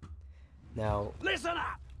 Now, listen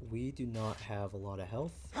up! We do not have a lot of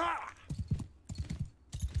health.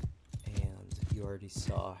 And you already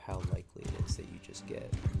saw how likely it is that you just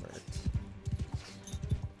get murked.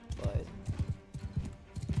 But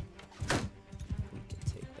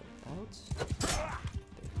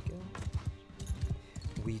there we go.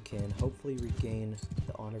 We can hopefully regain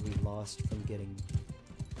the honor we lost from getting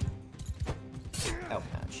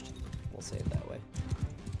outmatched. We'll say it that way.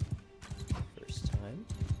 First time.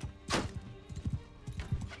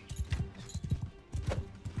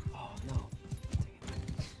 Oh no. Dang it.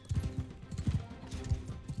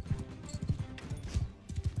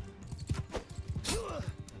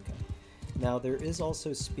 Now there is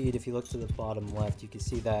also speed. If you look to the bottom left, you can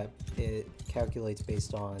see that it calculates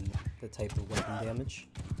based on the type of weapon damage.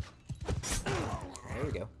 There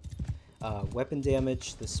we go. Weapon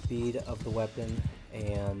damage, the speed of the weapon,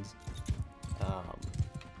 and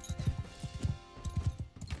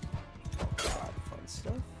fun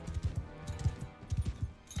stuff.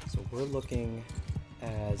 So we're looking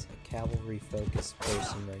as a cavalry focused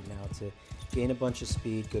person right now to gain a bunch of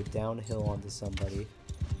speed, go downhill onto somebody,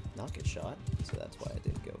 not get shot, so that's why I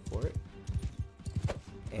didn't go for it,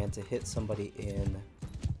 and to hit somebody in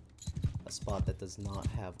a spot that does not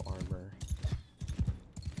have armor.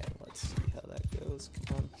 And let's see how that goes.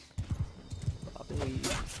 Come on. Probably.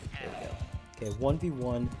 There we go. Okay,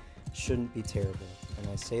 1v1 shouldn't be terrible. And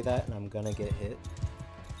I say that and I'm gonna get hit.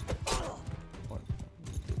 Do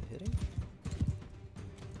the hitting.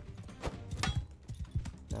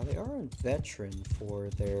 Now they are on veteran for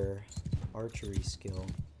their archery skill.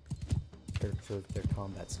 Or for their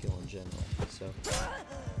combat skill in general. So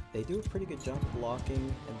they do a pretty good job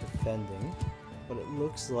blocking and defending. But it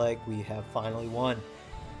looks like we have finally won.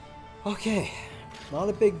 Okay, not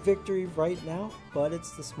a big victory right now, but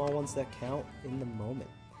it's the small ones that count in the moment.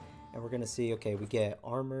 And we're gonna see, okay, we get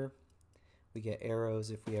armor, we get arrows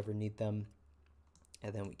if we ever need them,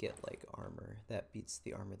 and then we get like armor that beats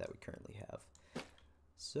the armor that we currently have.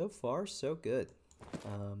 So far, so good.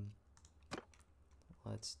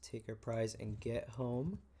 Let's take our prize and get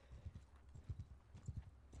home.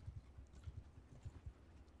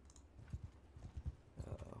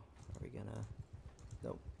 Uh-oh, are we gonna...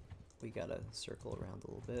 Nope. We gotta circle around a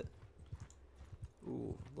little bit.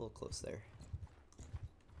 Ooh, a little close there.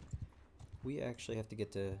 We actually have to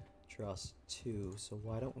get to Trust 2, so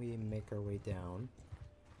why don't we make our way down?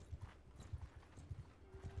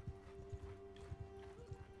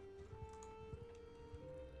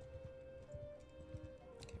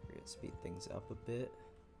 Okay, we're gonna speed things up a bit.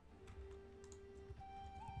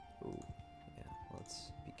 Ooh, yeah,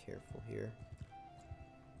 let's be careful here.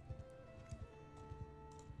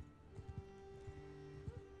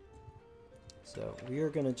 So we are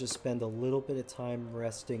going to just spend a little bit of time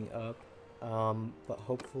resting up, but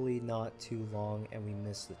hopefully not too long and we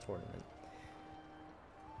miss the tournament.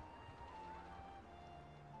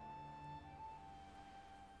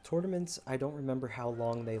 Tournaments, I don't remember how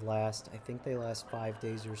long they last. I think they last 5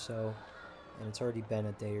 days or so, and it's already been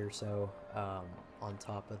a day or so on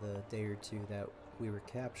top of the day or two that we were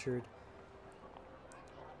captured.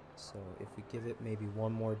 So if we give it maybe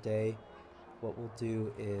one more day, what we'll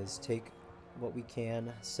do is take what we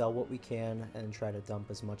can, sell what we can, and try to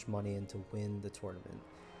dump as much money in to win the tournament.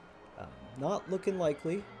 Not looking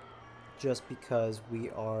likely, just because we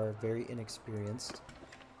are very inexperienced,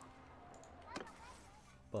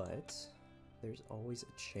 but there's always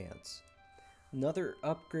a chance. Another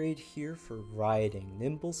upgrade here for riding.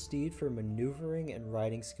 Nimble steed for maneuvering and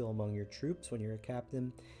riding skill among your troops when you're a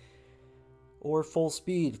captain, or full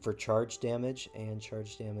speed for charge damage and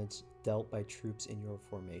charge damage dealt by troops in your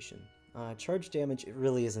formation. Charge damage, it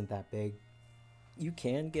really isn't that big. You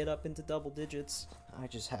can get up into double digits. I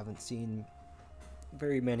just haven't seen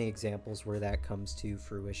very many examples where that comes to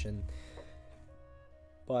fruition.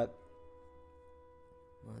 But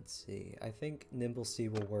let's see. I think Nimble Sea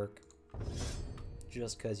will work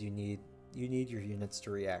just because you need your units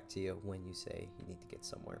to react to you when you say you need to get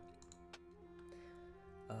somewhere.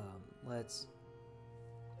 Let's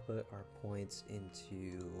put our points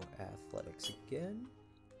into athletics again.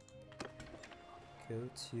 Go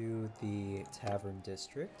to the Tavern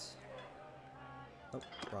District. Oh,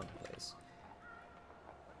 wrong place.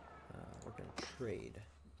 We're going to trade.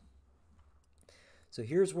 So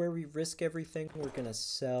here's where we risk everything. We're going to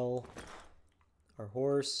sell our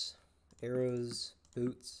horse, arrows,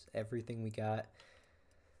 boots, everything we got.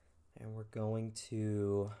 And we're going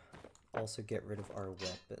to also get rid of our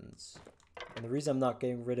weapons. And the reason I'm not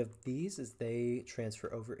getting rid of these is they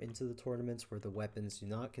transfer over into the tournaments where the weapons do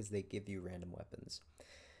not, because they give you random weapons.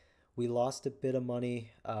 We lost a bit of money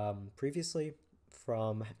previously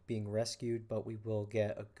from being rescued, but we will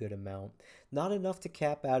get a good amount. Not enough to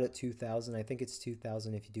cap out at 2,000. I think it's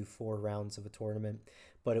 2,000 if you do 4 rounds of a tournament,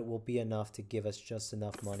 but it will be enough to give us just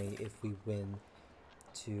enough money if we win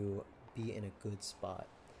to be in a good spot.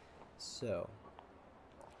 So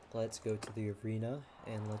let's go to the arena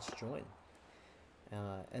and let's join.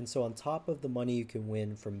 And so on top of the money you can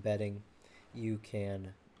win from betting, you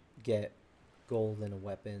can get gold in a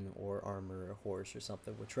weapon or armor or a horse or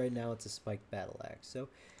something, which right now it's a spiked battle axe. So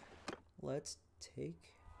let's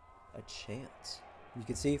take a chance. You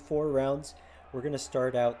can see 4 rounds. We're going to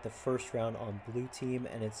start out the first round on blue team,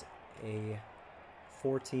 and it's a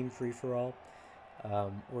 4-team free-for-all.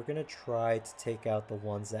 We're going to try to take out the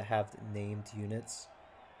ones that have named units,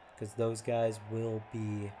 because those guys will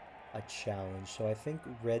be a challenge. So I think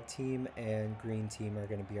red team and green team are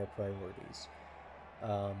going to be our priorities.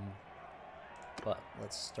 But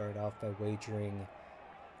let's start off by wagering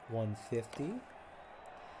 150.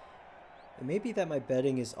 It may be that my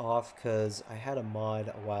betting is off because I had a mod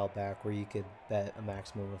a while back where you could bet a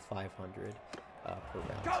maximum of 500 per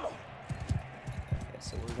round. Okay,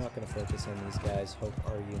 so we're not going to focus on these guys. Hope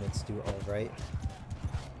our units do all right.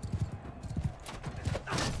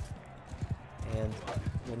 And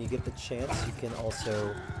when you get the chance, you can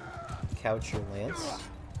also couch your lance.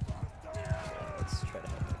 Let's try to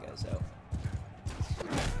help my guys out.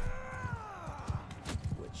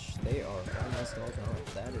 Which they are almost all gone.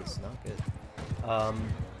 That is not good.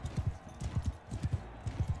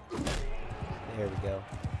 There we go.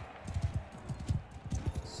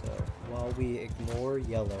 So while we ignore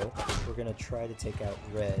yellow, we're going to try to take out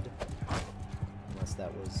red. Unless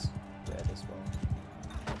that was red as well.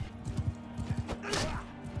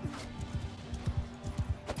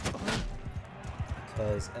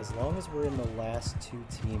 Because as long as we're in the last two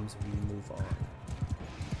teams, we move on.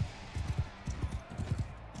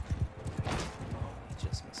 He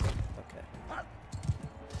just missed it. Okay.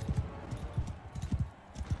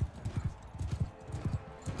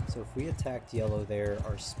 So if we attacked yellow there,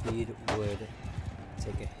 our speed would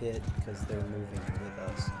take a hit because they're moving with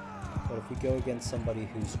us. But if we go against somebody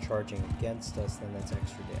who's charging against us, then that's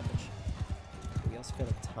extra damage. We also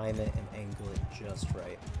gotta time it and angle it just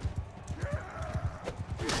right.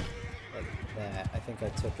 Like that. I think I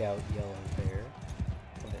took out yellow there.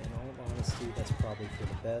 But in all honesty, that's probably for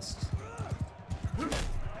the best. There we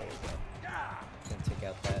go. Gonna take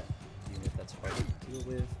out that unit that's hard to deal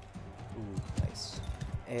with. Ooh, nice.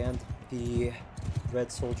 And the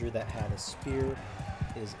red soldier that had a spear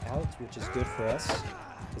is out, which is good for us.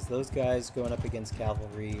 Because those guys going up against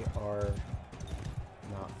cavalry are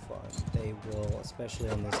not fun. They will, especially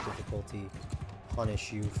on this difficulty,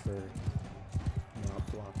 punish you for not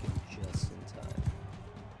blocking just in time.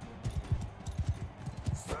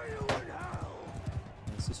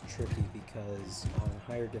 And this is tricky because on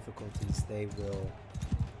higher difficulties they will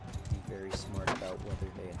be very smart about whether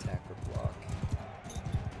they attack or block.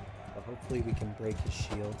 But hopefully we can break his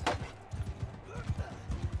shield.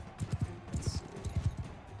 Let's see.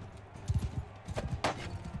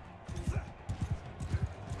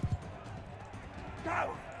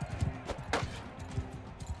 Go!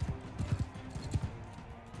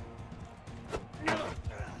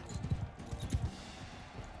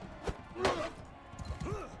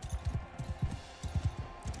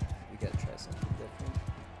 We gotta try something different.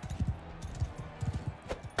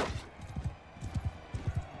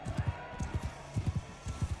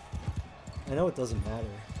 I know it doesn't matter.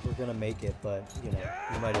 We're gonna make it, but, you know,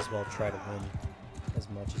 you might as well try to win as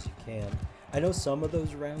much as you can. I know some of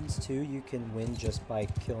those rounds, too, you can win just by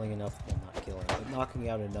killing enough, well, not killing, but knocking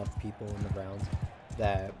out enough people in the round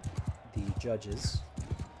that the judges,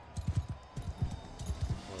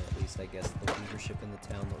 or at least I guess the leadership in the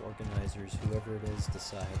town, the organizers, whoever it is,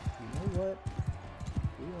 decide, you know what,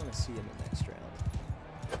 we want to see in the next round.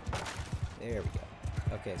 There we go.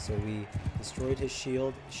 Okay, so we destroyed his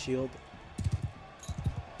shield.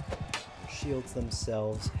 Shields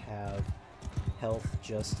themselves have health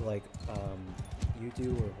just like you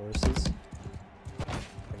do, or horses.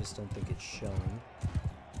 I just don't think it's showing.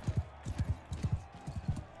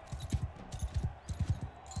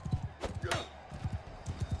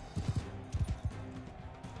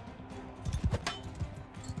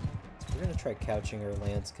 So we're gonna try couching our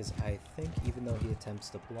lance because I think even though he attempts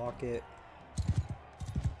to block it,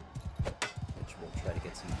 which we'll try to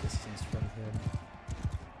get some distance from him,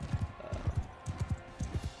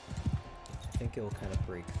 I think it'll kind of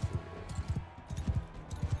break through.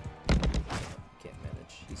 Can't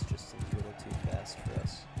manage. He's just a little too fast for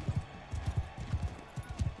us.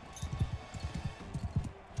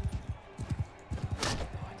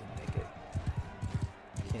 Oh, I didn't make it.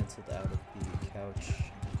 Cancelled out of the couch.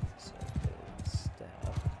 So the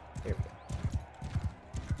staff. There we go.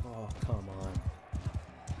 Oh, come on.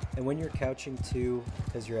 And when you're couching too,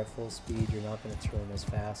 because you're at full speed, you're not going to turn as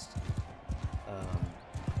fast.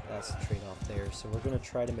 That's the trade-off there. So we're going to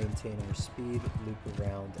try to maintain our speed, loop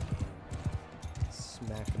around, and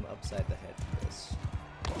smack him upside the head with this.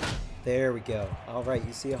 There we go. Alright,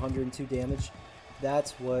 you see 102 damage?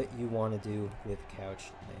 That's what you want to do with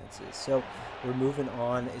couch lances. So we're moving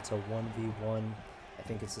on. It's a 1v1. I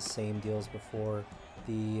think it's the same deal as before.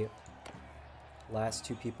 The last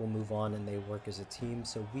two people move on and they work as a team.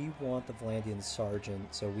 So we want the Vlandian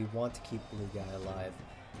Sergeant, so we want to keep Blue Guy alive.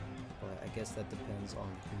 But but I guess that depends on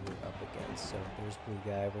who we're up against. So there's blue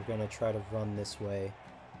guy. We're going to try to run this way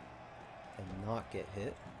and not get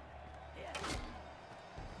hit.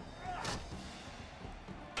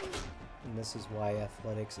 And this is why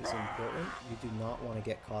athletics is important. You do not want to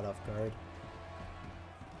get caught off guard.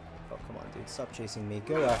 Oh, come on, dude. Stop chasing me.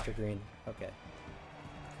 Go after green. Okay.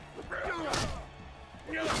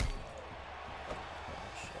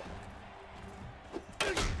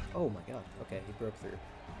 Oh my god. Okay, he broke through.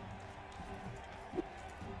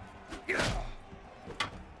 There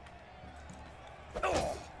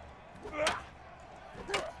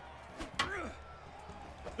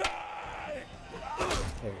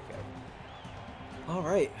you go.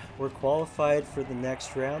 Alright, we're qualified for the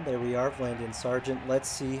next round. There we are, Vlandian Sergeant. Let's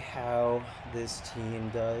see how this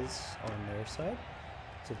team does on their side.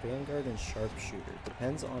 So Vanguard and Sharpshooter.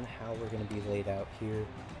 Depends on how we're going to be laid out here.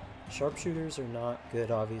 Sharpshooters are not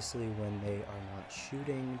good, obviously, when they are not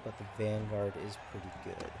shooting, but the Vanguard is pretty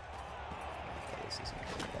good. Okay, this isn't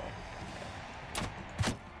good at all. Okay.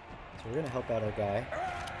 So we're going to help out our guy.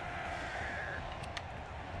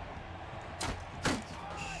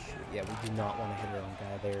 Shoot, yeah, we do not want to hit our own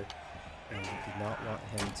guy there, and we do not want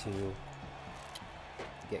him to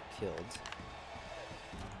get killed.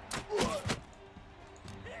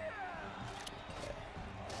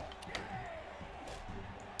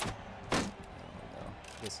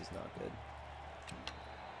 This is not good.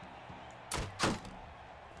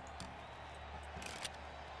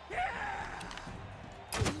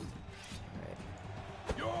 Alright.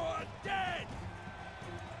 You're dead!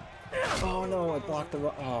 Oh no, I blocked the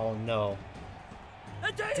oh no.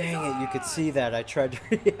 Dang it, you could see that. I tried to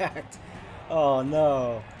react. Oh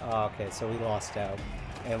no. Oh, okay, so we lost out.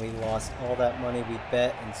 And we lost all that money we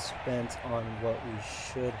bet and spent on what we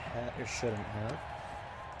should have or shouldn't have.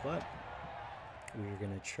 But we're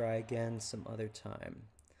going to try again some other time.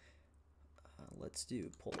 Let's do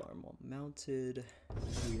polearm while mounted.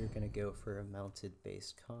 We're going to go for a mounted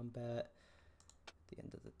base combat at the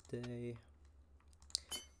end of the day.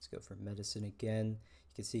 Let's go for medicine again.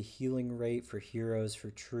 You can see healing rate for heroes,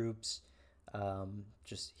 for troops,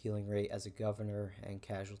 just healing rate as a governor, and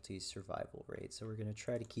casualties survival rate. So we're going to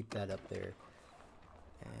try to keep that up there.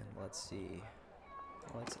 And let's see.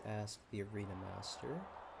 Let's ask the arena master.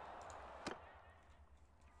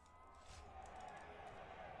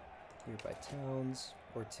 Nearby towns,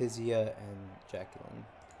 Ortizia and Jacqueline.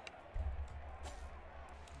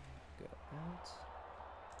 Go out.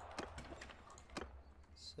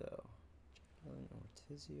 So, Jacqueline,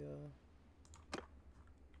 Ortizia.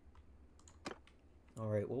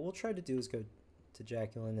 Alright, what we'll try to do is go to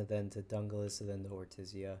Jacqueline and then to Dungalis and then to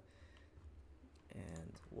Ortizia.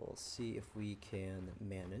 And we'll see if we can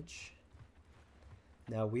manage.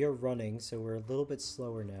 Now we are running, so we're a little bit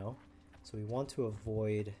slower now. So we want to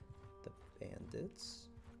avoid bandits.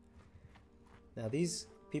 Now these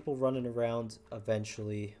people running around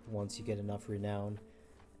eventually, once you get enough renown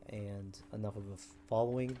and enough of a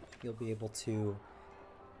following, you'll be able to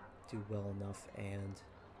do well enough and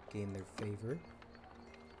gain their favor.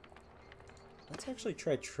 Let's actually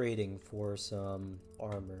try trading for some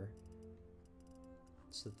armor,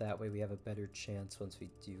 so that way we have a better chance once we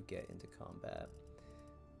do get into combat.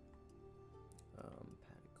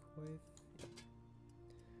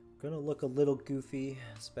 Gonna look a little goofy,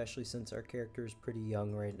 especially since our character is pretty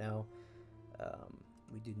young right now.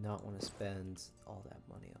 We do not want to spend all that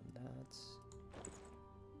money on that,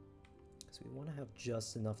 because we want to have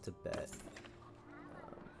just enough to bet.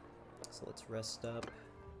 So let's rest up,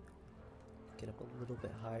 get up a little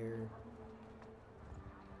bit higher.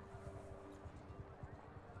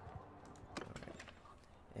 Alright,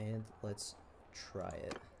 and let's try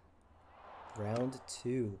it. Round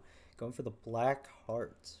 2, going for the Black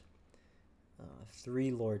Heart.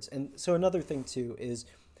 3 lords. And so another thing too is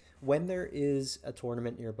when there is a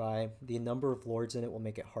tournament nearby, the number of lords in it will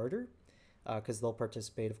make it harder, because they'll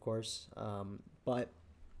participate, of course, but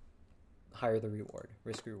higher the reward,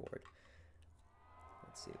 risk reward.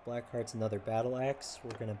 Let's see, Blackheart's another battle axe.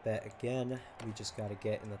 We're gonna bet again. We just got to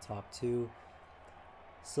get in the top 2.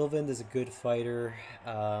 Sylvan is a good fighter.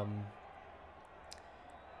 Rundolph,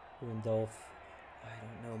 I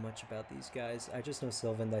don't know much about these guys. I just know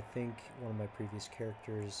Sylvan. I think one of my previous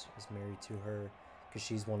characters was married to her, because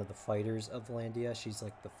she's one of the fighters of Landia. She's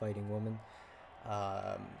like the fighting woman.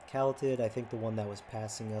 Calatid, I think the one that was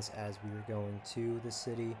passing us as we were going to the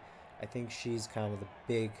city. I think she's kind of the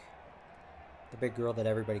big girl that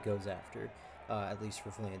everybody goes after, at least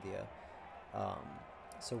for Landia.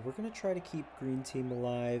 So we're going to try to keep Green Team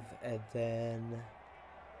alive, and then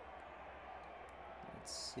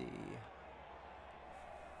let's see.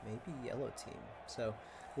 maybe yellow team. So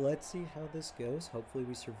let's see how this goes. Hopefully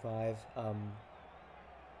we survive.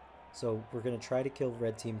 So we're going to try to kill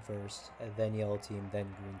red team first, and then yellow team, then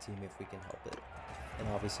green team if we can help it. And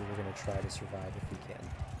obviously we're going to try to survive if we can.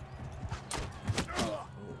 Oh,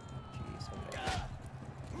 jeez, okay.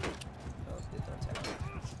 Oh, don't attack me.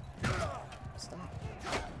 Stop.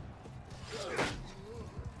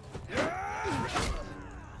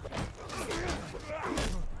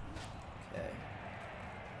 Okay.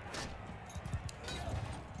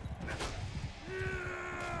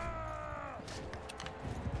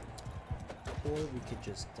 Or we could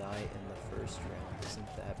just die in the first round.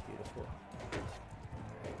 Isn't that beautiful? Alright.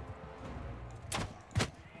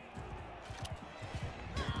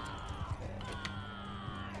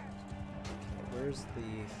 Okay, where's the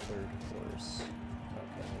third horse?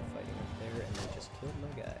 Okay, we're fighting up there, and they just killed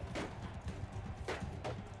my guy.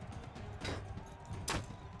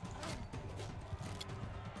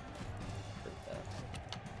 Hurt that.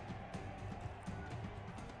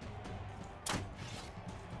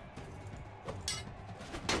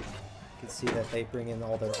 You can see that they bring in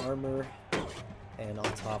all their armor, and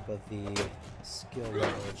on top of the skill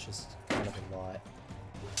level, it's just kind of a lot.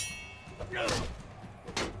 There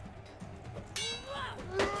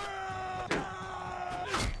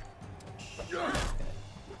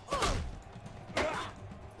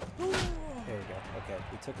we go. Okay,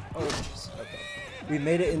 we took. Oh, jeez. Okay, we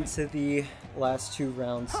made it into the last 2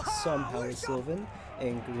 rounds somehow with Sylvan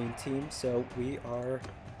and green team, so we are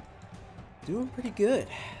doing pretty good.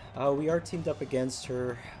 We are teamed up against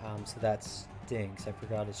her, so that stinks. I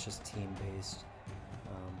forgot it's just team-based.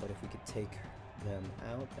 But if we could take them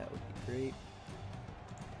out, that would be great.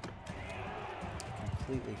 I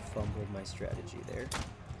completely fumbled my strategy there.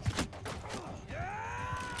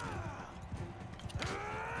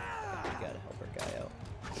 We gotta help our guy out.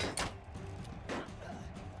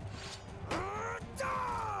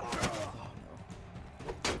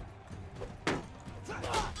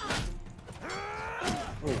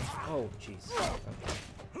 Oh no. Oh, jeez. Okay.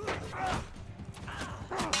 There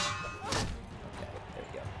we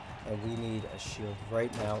go. And we need a shield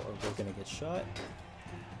right now or we're gonna get shot.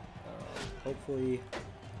 Hopefully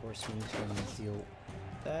horsemen can deal with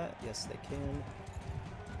that. Yes, they can.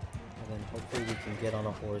 And then hopefully we can get on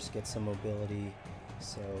a horse, get some mobility,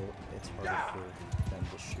 so it's harder for them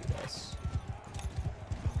to shoot us.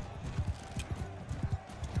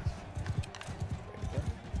 There we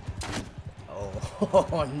go.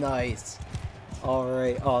 Oh, nice.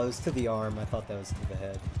 Alright. Oh, it was to the arm. I thought that was to the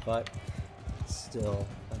head. But still,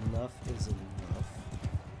 enough is enough.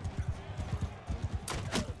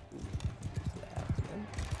 To the abdomen.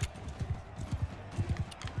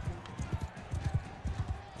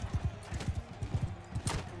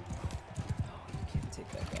 Oh, you can't take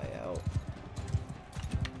that guy out.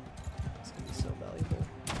 It's gonna be so valuable.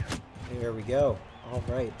 There we go.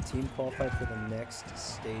 Alright, team qualified for the next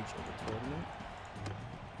stage of the tournament.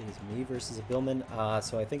 It is me versus a Billman.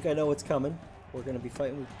 So I think I know what's coming. We're going to be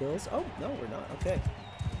fighting with Bills. Oh, no, we're not. Okay.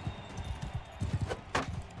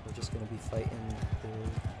 We're just going to be fighting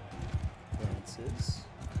with lances.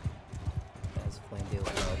 As Flandale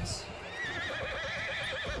loves.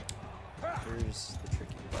 Here's the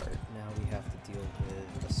tricky part. Now we have to deal with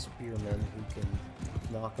a spearman who can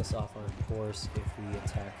knock us off our course if we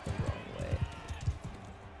attack the wrong way.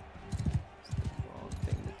 It's the wrong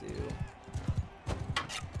thing to do.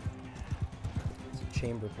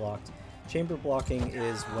 Chamber blocked. Chamber blocking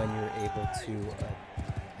is when you're able to,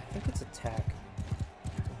 I think it's attack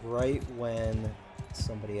right when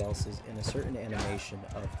somebody else is in a certain animation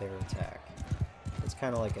of their attack. It's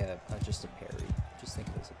kind of like just a parry. Just think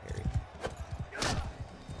of it as a parry.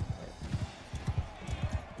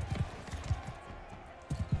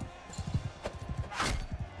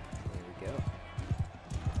 There we go.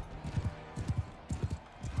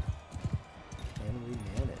 Can we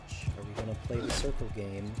manage? Are we going to play the circle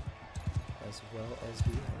game as well as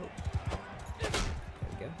we hope? There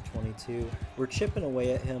we go, 22. We're chipping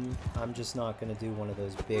away at him. I'm just not going to do one of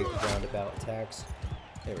those big roundabout attacks.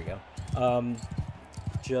 There we go.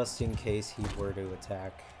 Just in case he were to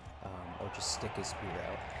attack or just stick his spear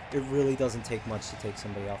out. It really doesn't take much to take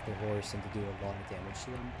somebody off their horse and to do a lot of damage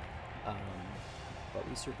to them. But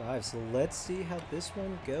we survived, so let's see how this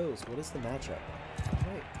one goes. What is the matchup?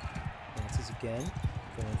 Alright, lances again,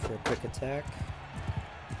 going for a quick attack.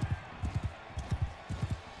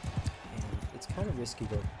 Kind of risky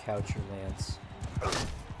to couch your lance,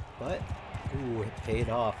 but ooh, it paid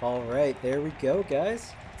off. All right, there we go,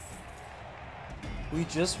 guys. We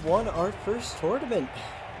just won our first tournament.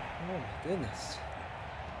 Oh my goodness.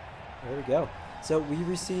 There we go. So we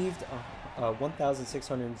received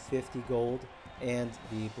 1,650 gold, and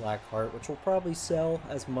the Black Heart, which will probably sell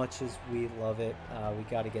as much as we love it. We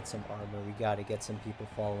got to get some armor. We got to get some people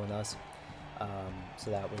following us,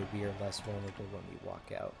 so that way we are less vulnerable when we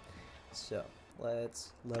walk out. So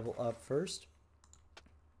let's level up first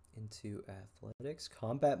into athletics.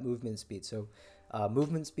 Combat movement speed. So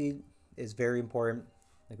movement speed is very important.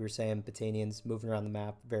 Like we were saying, Botanians moving around the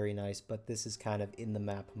map, very nice, but this is kind of in the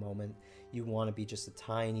map moment. You want to be just a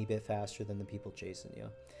tiny bit faster than the people chasing you.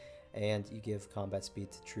 And you give combat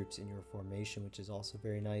speed to troops in your formation, which is also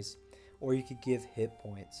very nice. Or you could give hit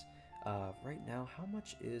points. Right now, how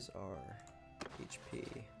much is our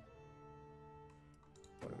HP?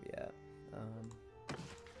 What are we at?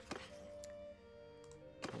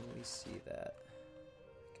 Can we see that?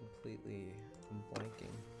 Completely, I'm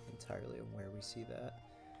blanking entirely on where we see that.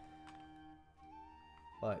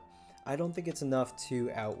 But I don't think it's enough to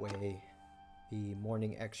outweigh the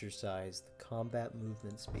morning exercise, the combat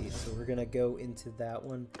movement speed. So we're gonna go into that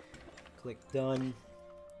one. Click done.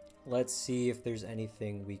 Let's see if there's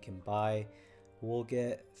anything we can buy. We'll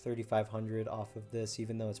get 3,500 off of this,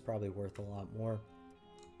 even though it's probably worth a lot more.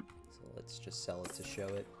 So let's just sell it to show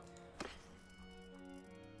it.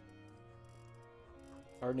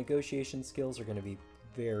 Our negotiation skills are going to be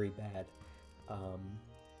very bad. Let's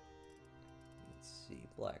see,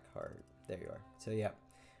 Black Heart. There you are. So yeah,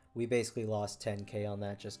 we basically lost 10k on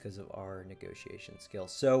that just because of our negotiation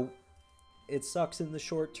skills. So it sucks in the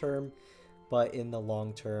short term, but in the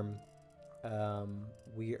long term,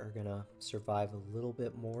 we are going to survive a little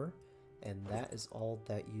bit more, and that is all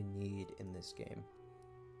that you need in this game.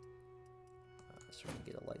 So we're going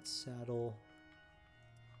to get a light saddle.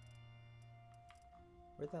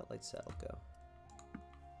 Where'd that light saddle go?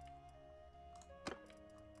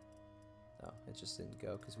 Oh, it just didn't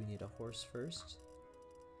go because we need a horse first.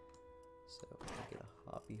 So we'll get a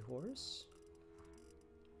hobby horse.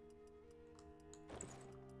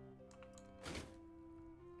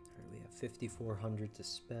 Alright, we have 5,400 to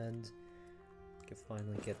spend. We can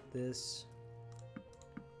finally get this.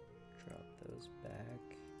 Drop those back.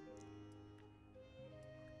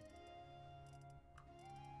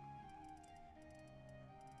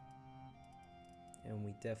 And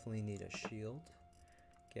we definitely need a shield.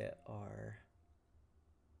 Get our...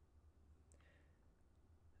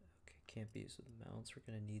 Okay, can't be used with mounts. We're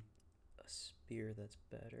gonna need a spear that's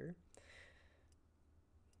better.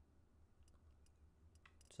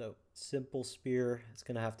 So, simple spear. It's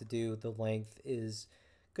gonna have to do. The length is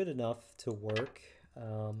good enough to work.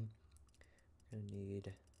 We're gonna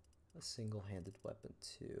need a single-handed weapon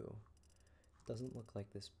too. Doesn't look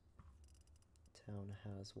like this town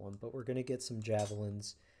has one, but we're gonna get some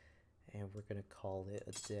javelins and we're gonna call it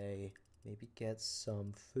a day. Maybe get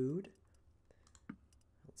some food.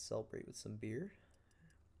 Let's celebrate with some beer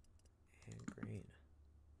and grain.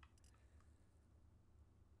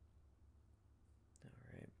 All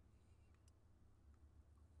right.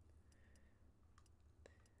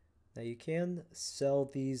 Now you can sell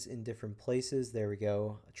these in different places. There we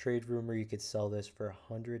go. A trade room where you could sell this for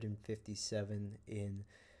 157 in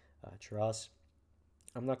Taras.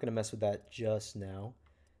 I'm not going to mess with that just now.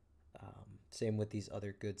 Same with these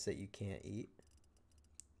other goods that you can't eat.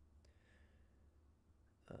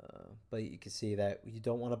 But you can see that you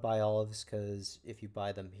don't want to buy all of this because if you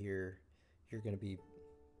buy them here, you're going to be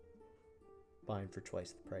buying for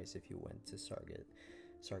twice the price if you went to Sargot.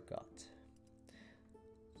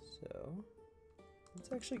 So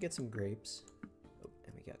let's actually get some grapes. Oh,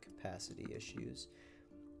 and we got capacity issues.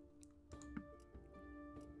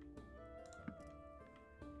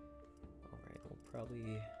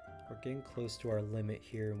 We're getting close to our limit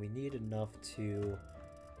here, and we need enough to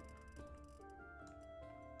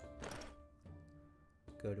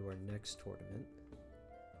go to our next tournament.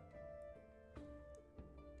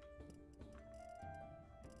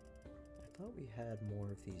 I thought we had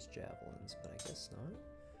more of these javelins, but I guess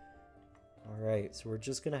not. Alright, so we're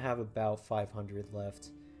just going to have about 500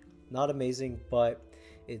 left. Not amazing, but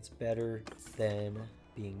it's better than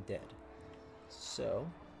being dead. So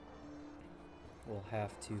we'll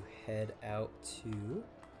have to head out to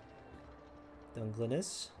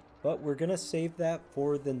Dunglinus, but we're gonna save that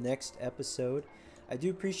for the next episode. I do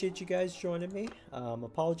appreciate you guys joining me.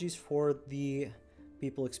 Apologies for the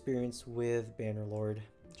people experience with Bannerlord.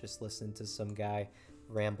 Just listening to some guy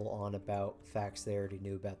ramble on about facts they already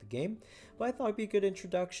knew about the game, but I thought it'd be a good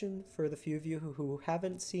introduction for the few of you who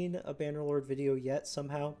haven't seen a Bannerlord video yet.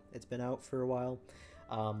 Somehow it's been out for a while,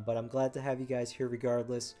 but I'm glad to have you guys here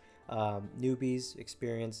regardless. Newbies,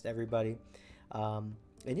 experienced, everybody. And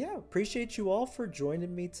yeah, appreciate you all for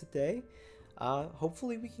joining me today.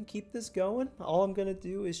 hopefully we can keep this going. All I'm gonna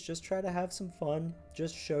do is just try to have some fun,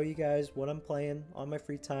 just show you guys what I'm playing on my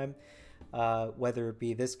free time, whether it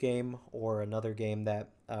be this game or another game that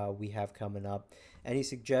we have coming up. Any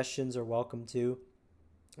suggestions are welcome too,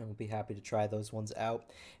 and we'll be happy to try those ones out.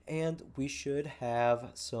 And we should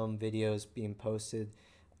have some videos being posted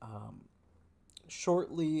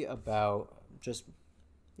shortly about just,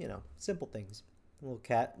 you know, simple things. A little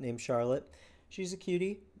cat named Charlotte. She's a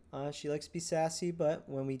cutie. She likes to be sassy, but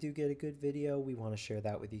when we do get a good video, we want to share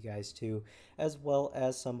that with you guys too, as well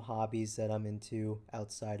as some hobbies that I'm into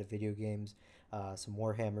outside of video games, some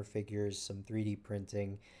Warhammer figures, some 3D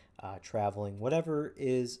printing, traveling, whatever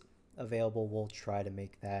is available, we'll try to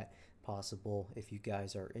make that possible if you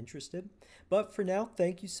guys are interested. But for now,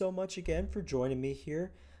 thank you so much again for joining me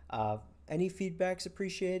here. Any feedback's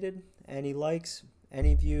appreciated, any likes,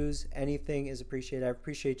 any views, anything is appreciated. I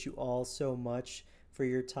appreciate you all so much for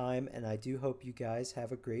your time, and I do hope you guys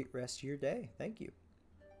have a great rest of your day. Thank you.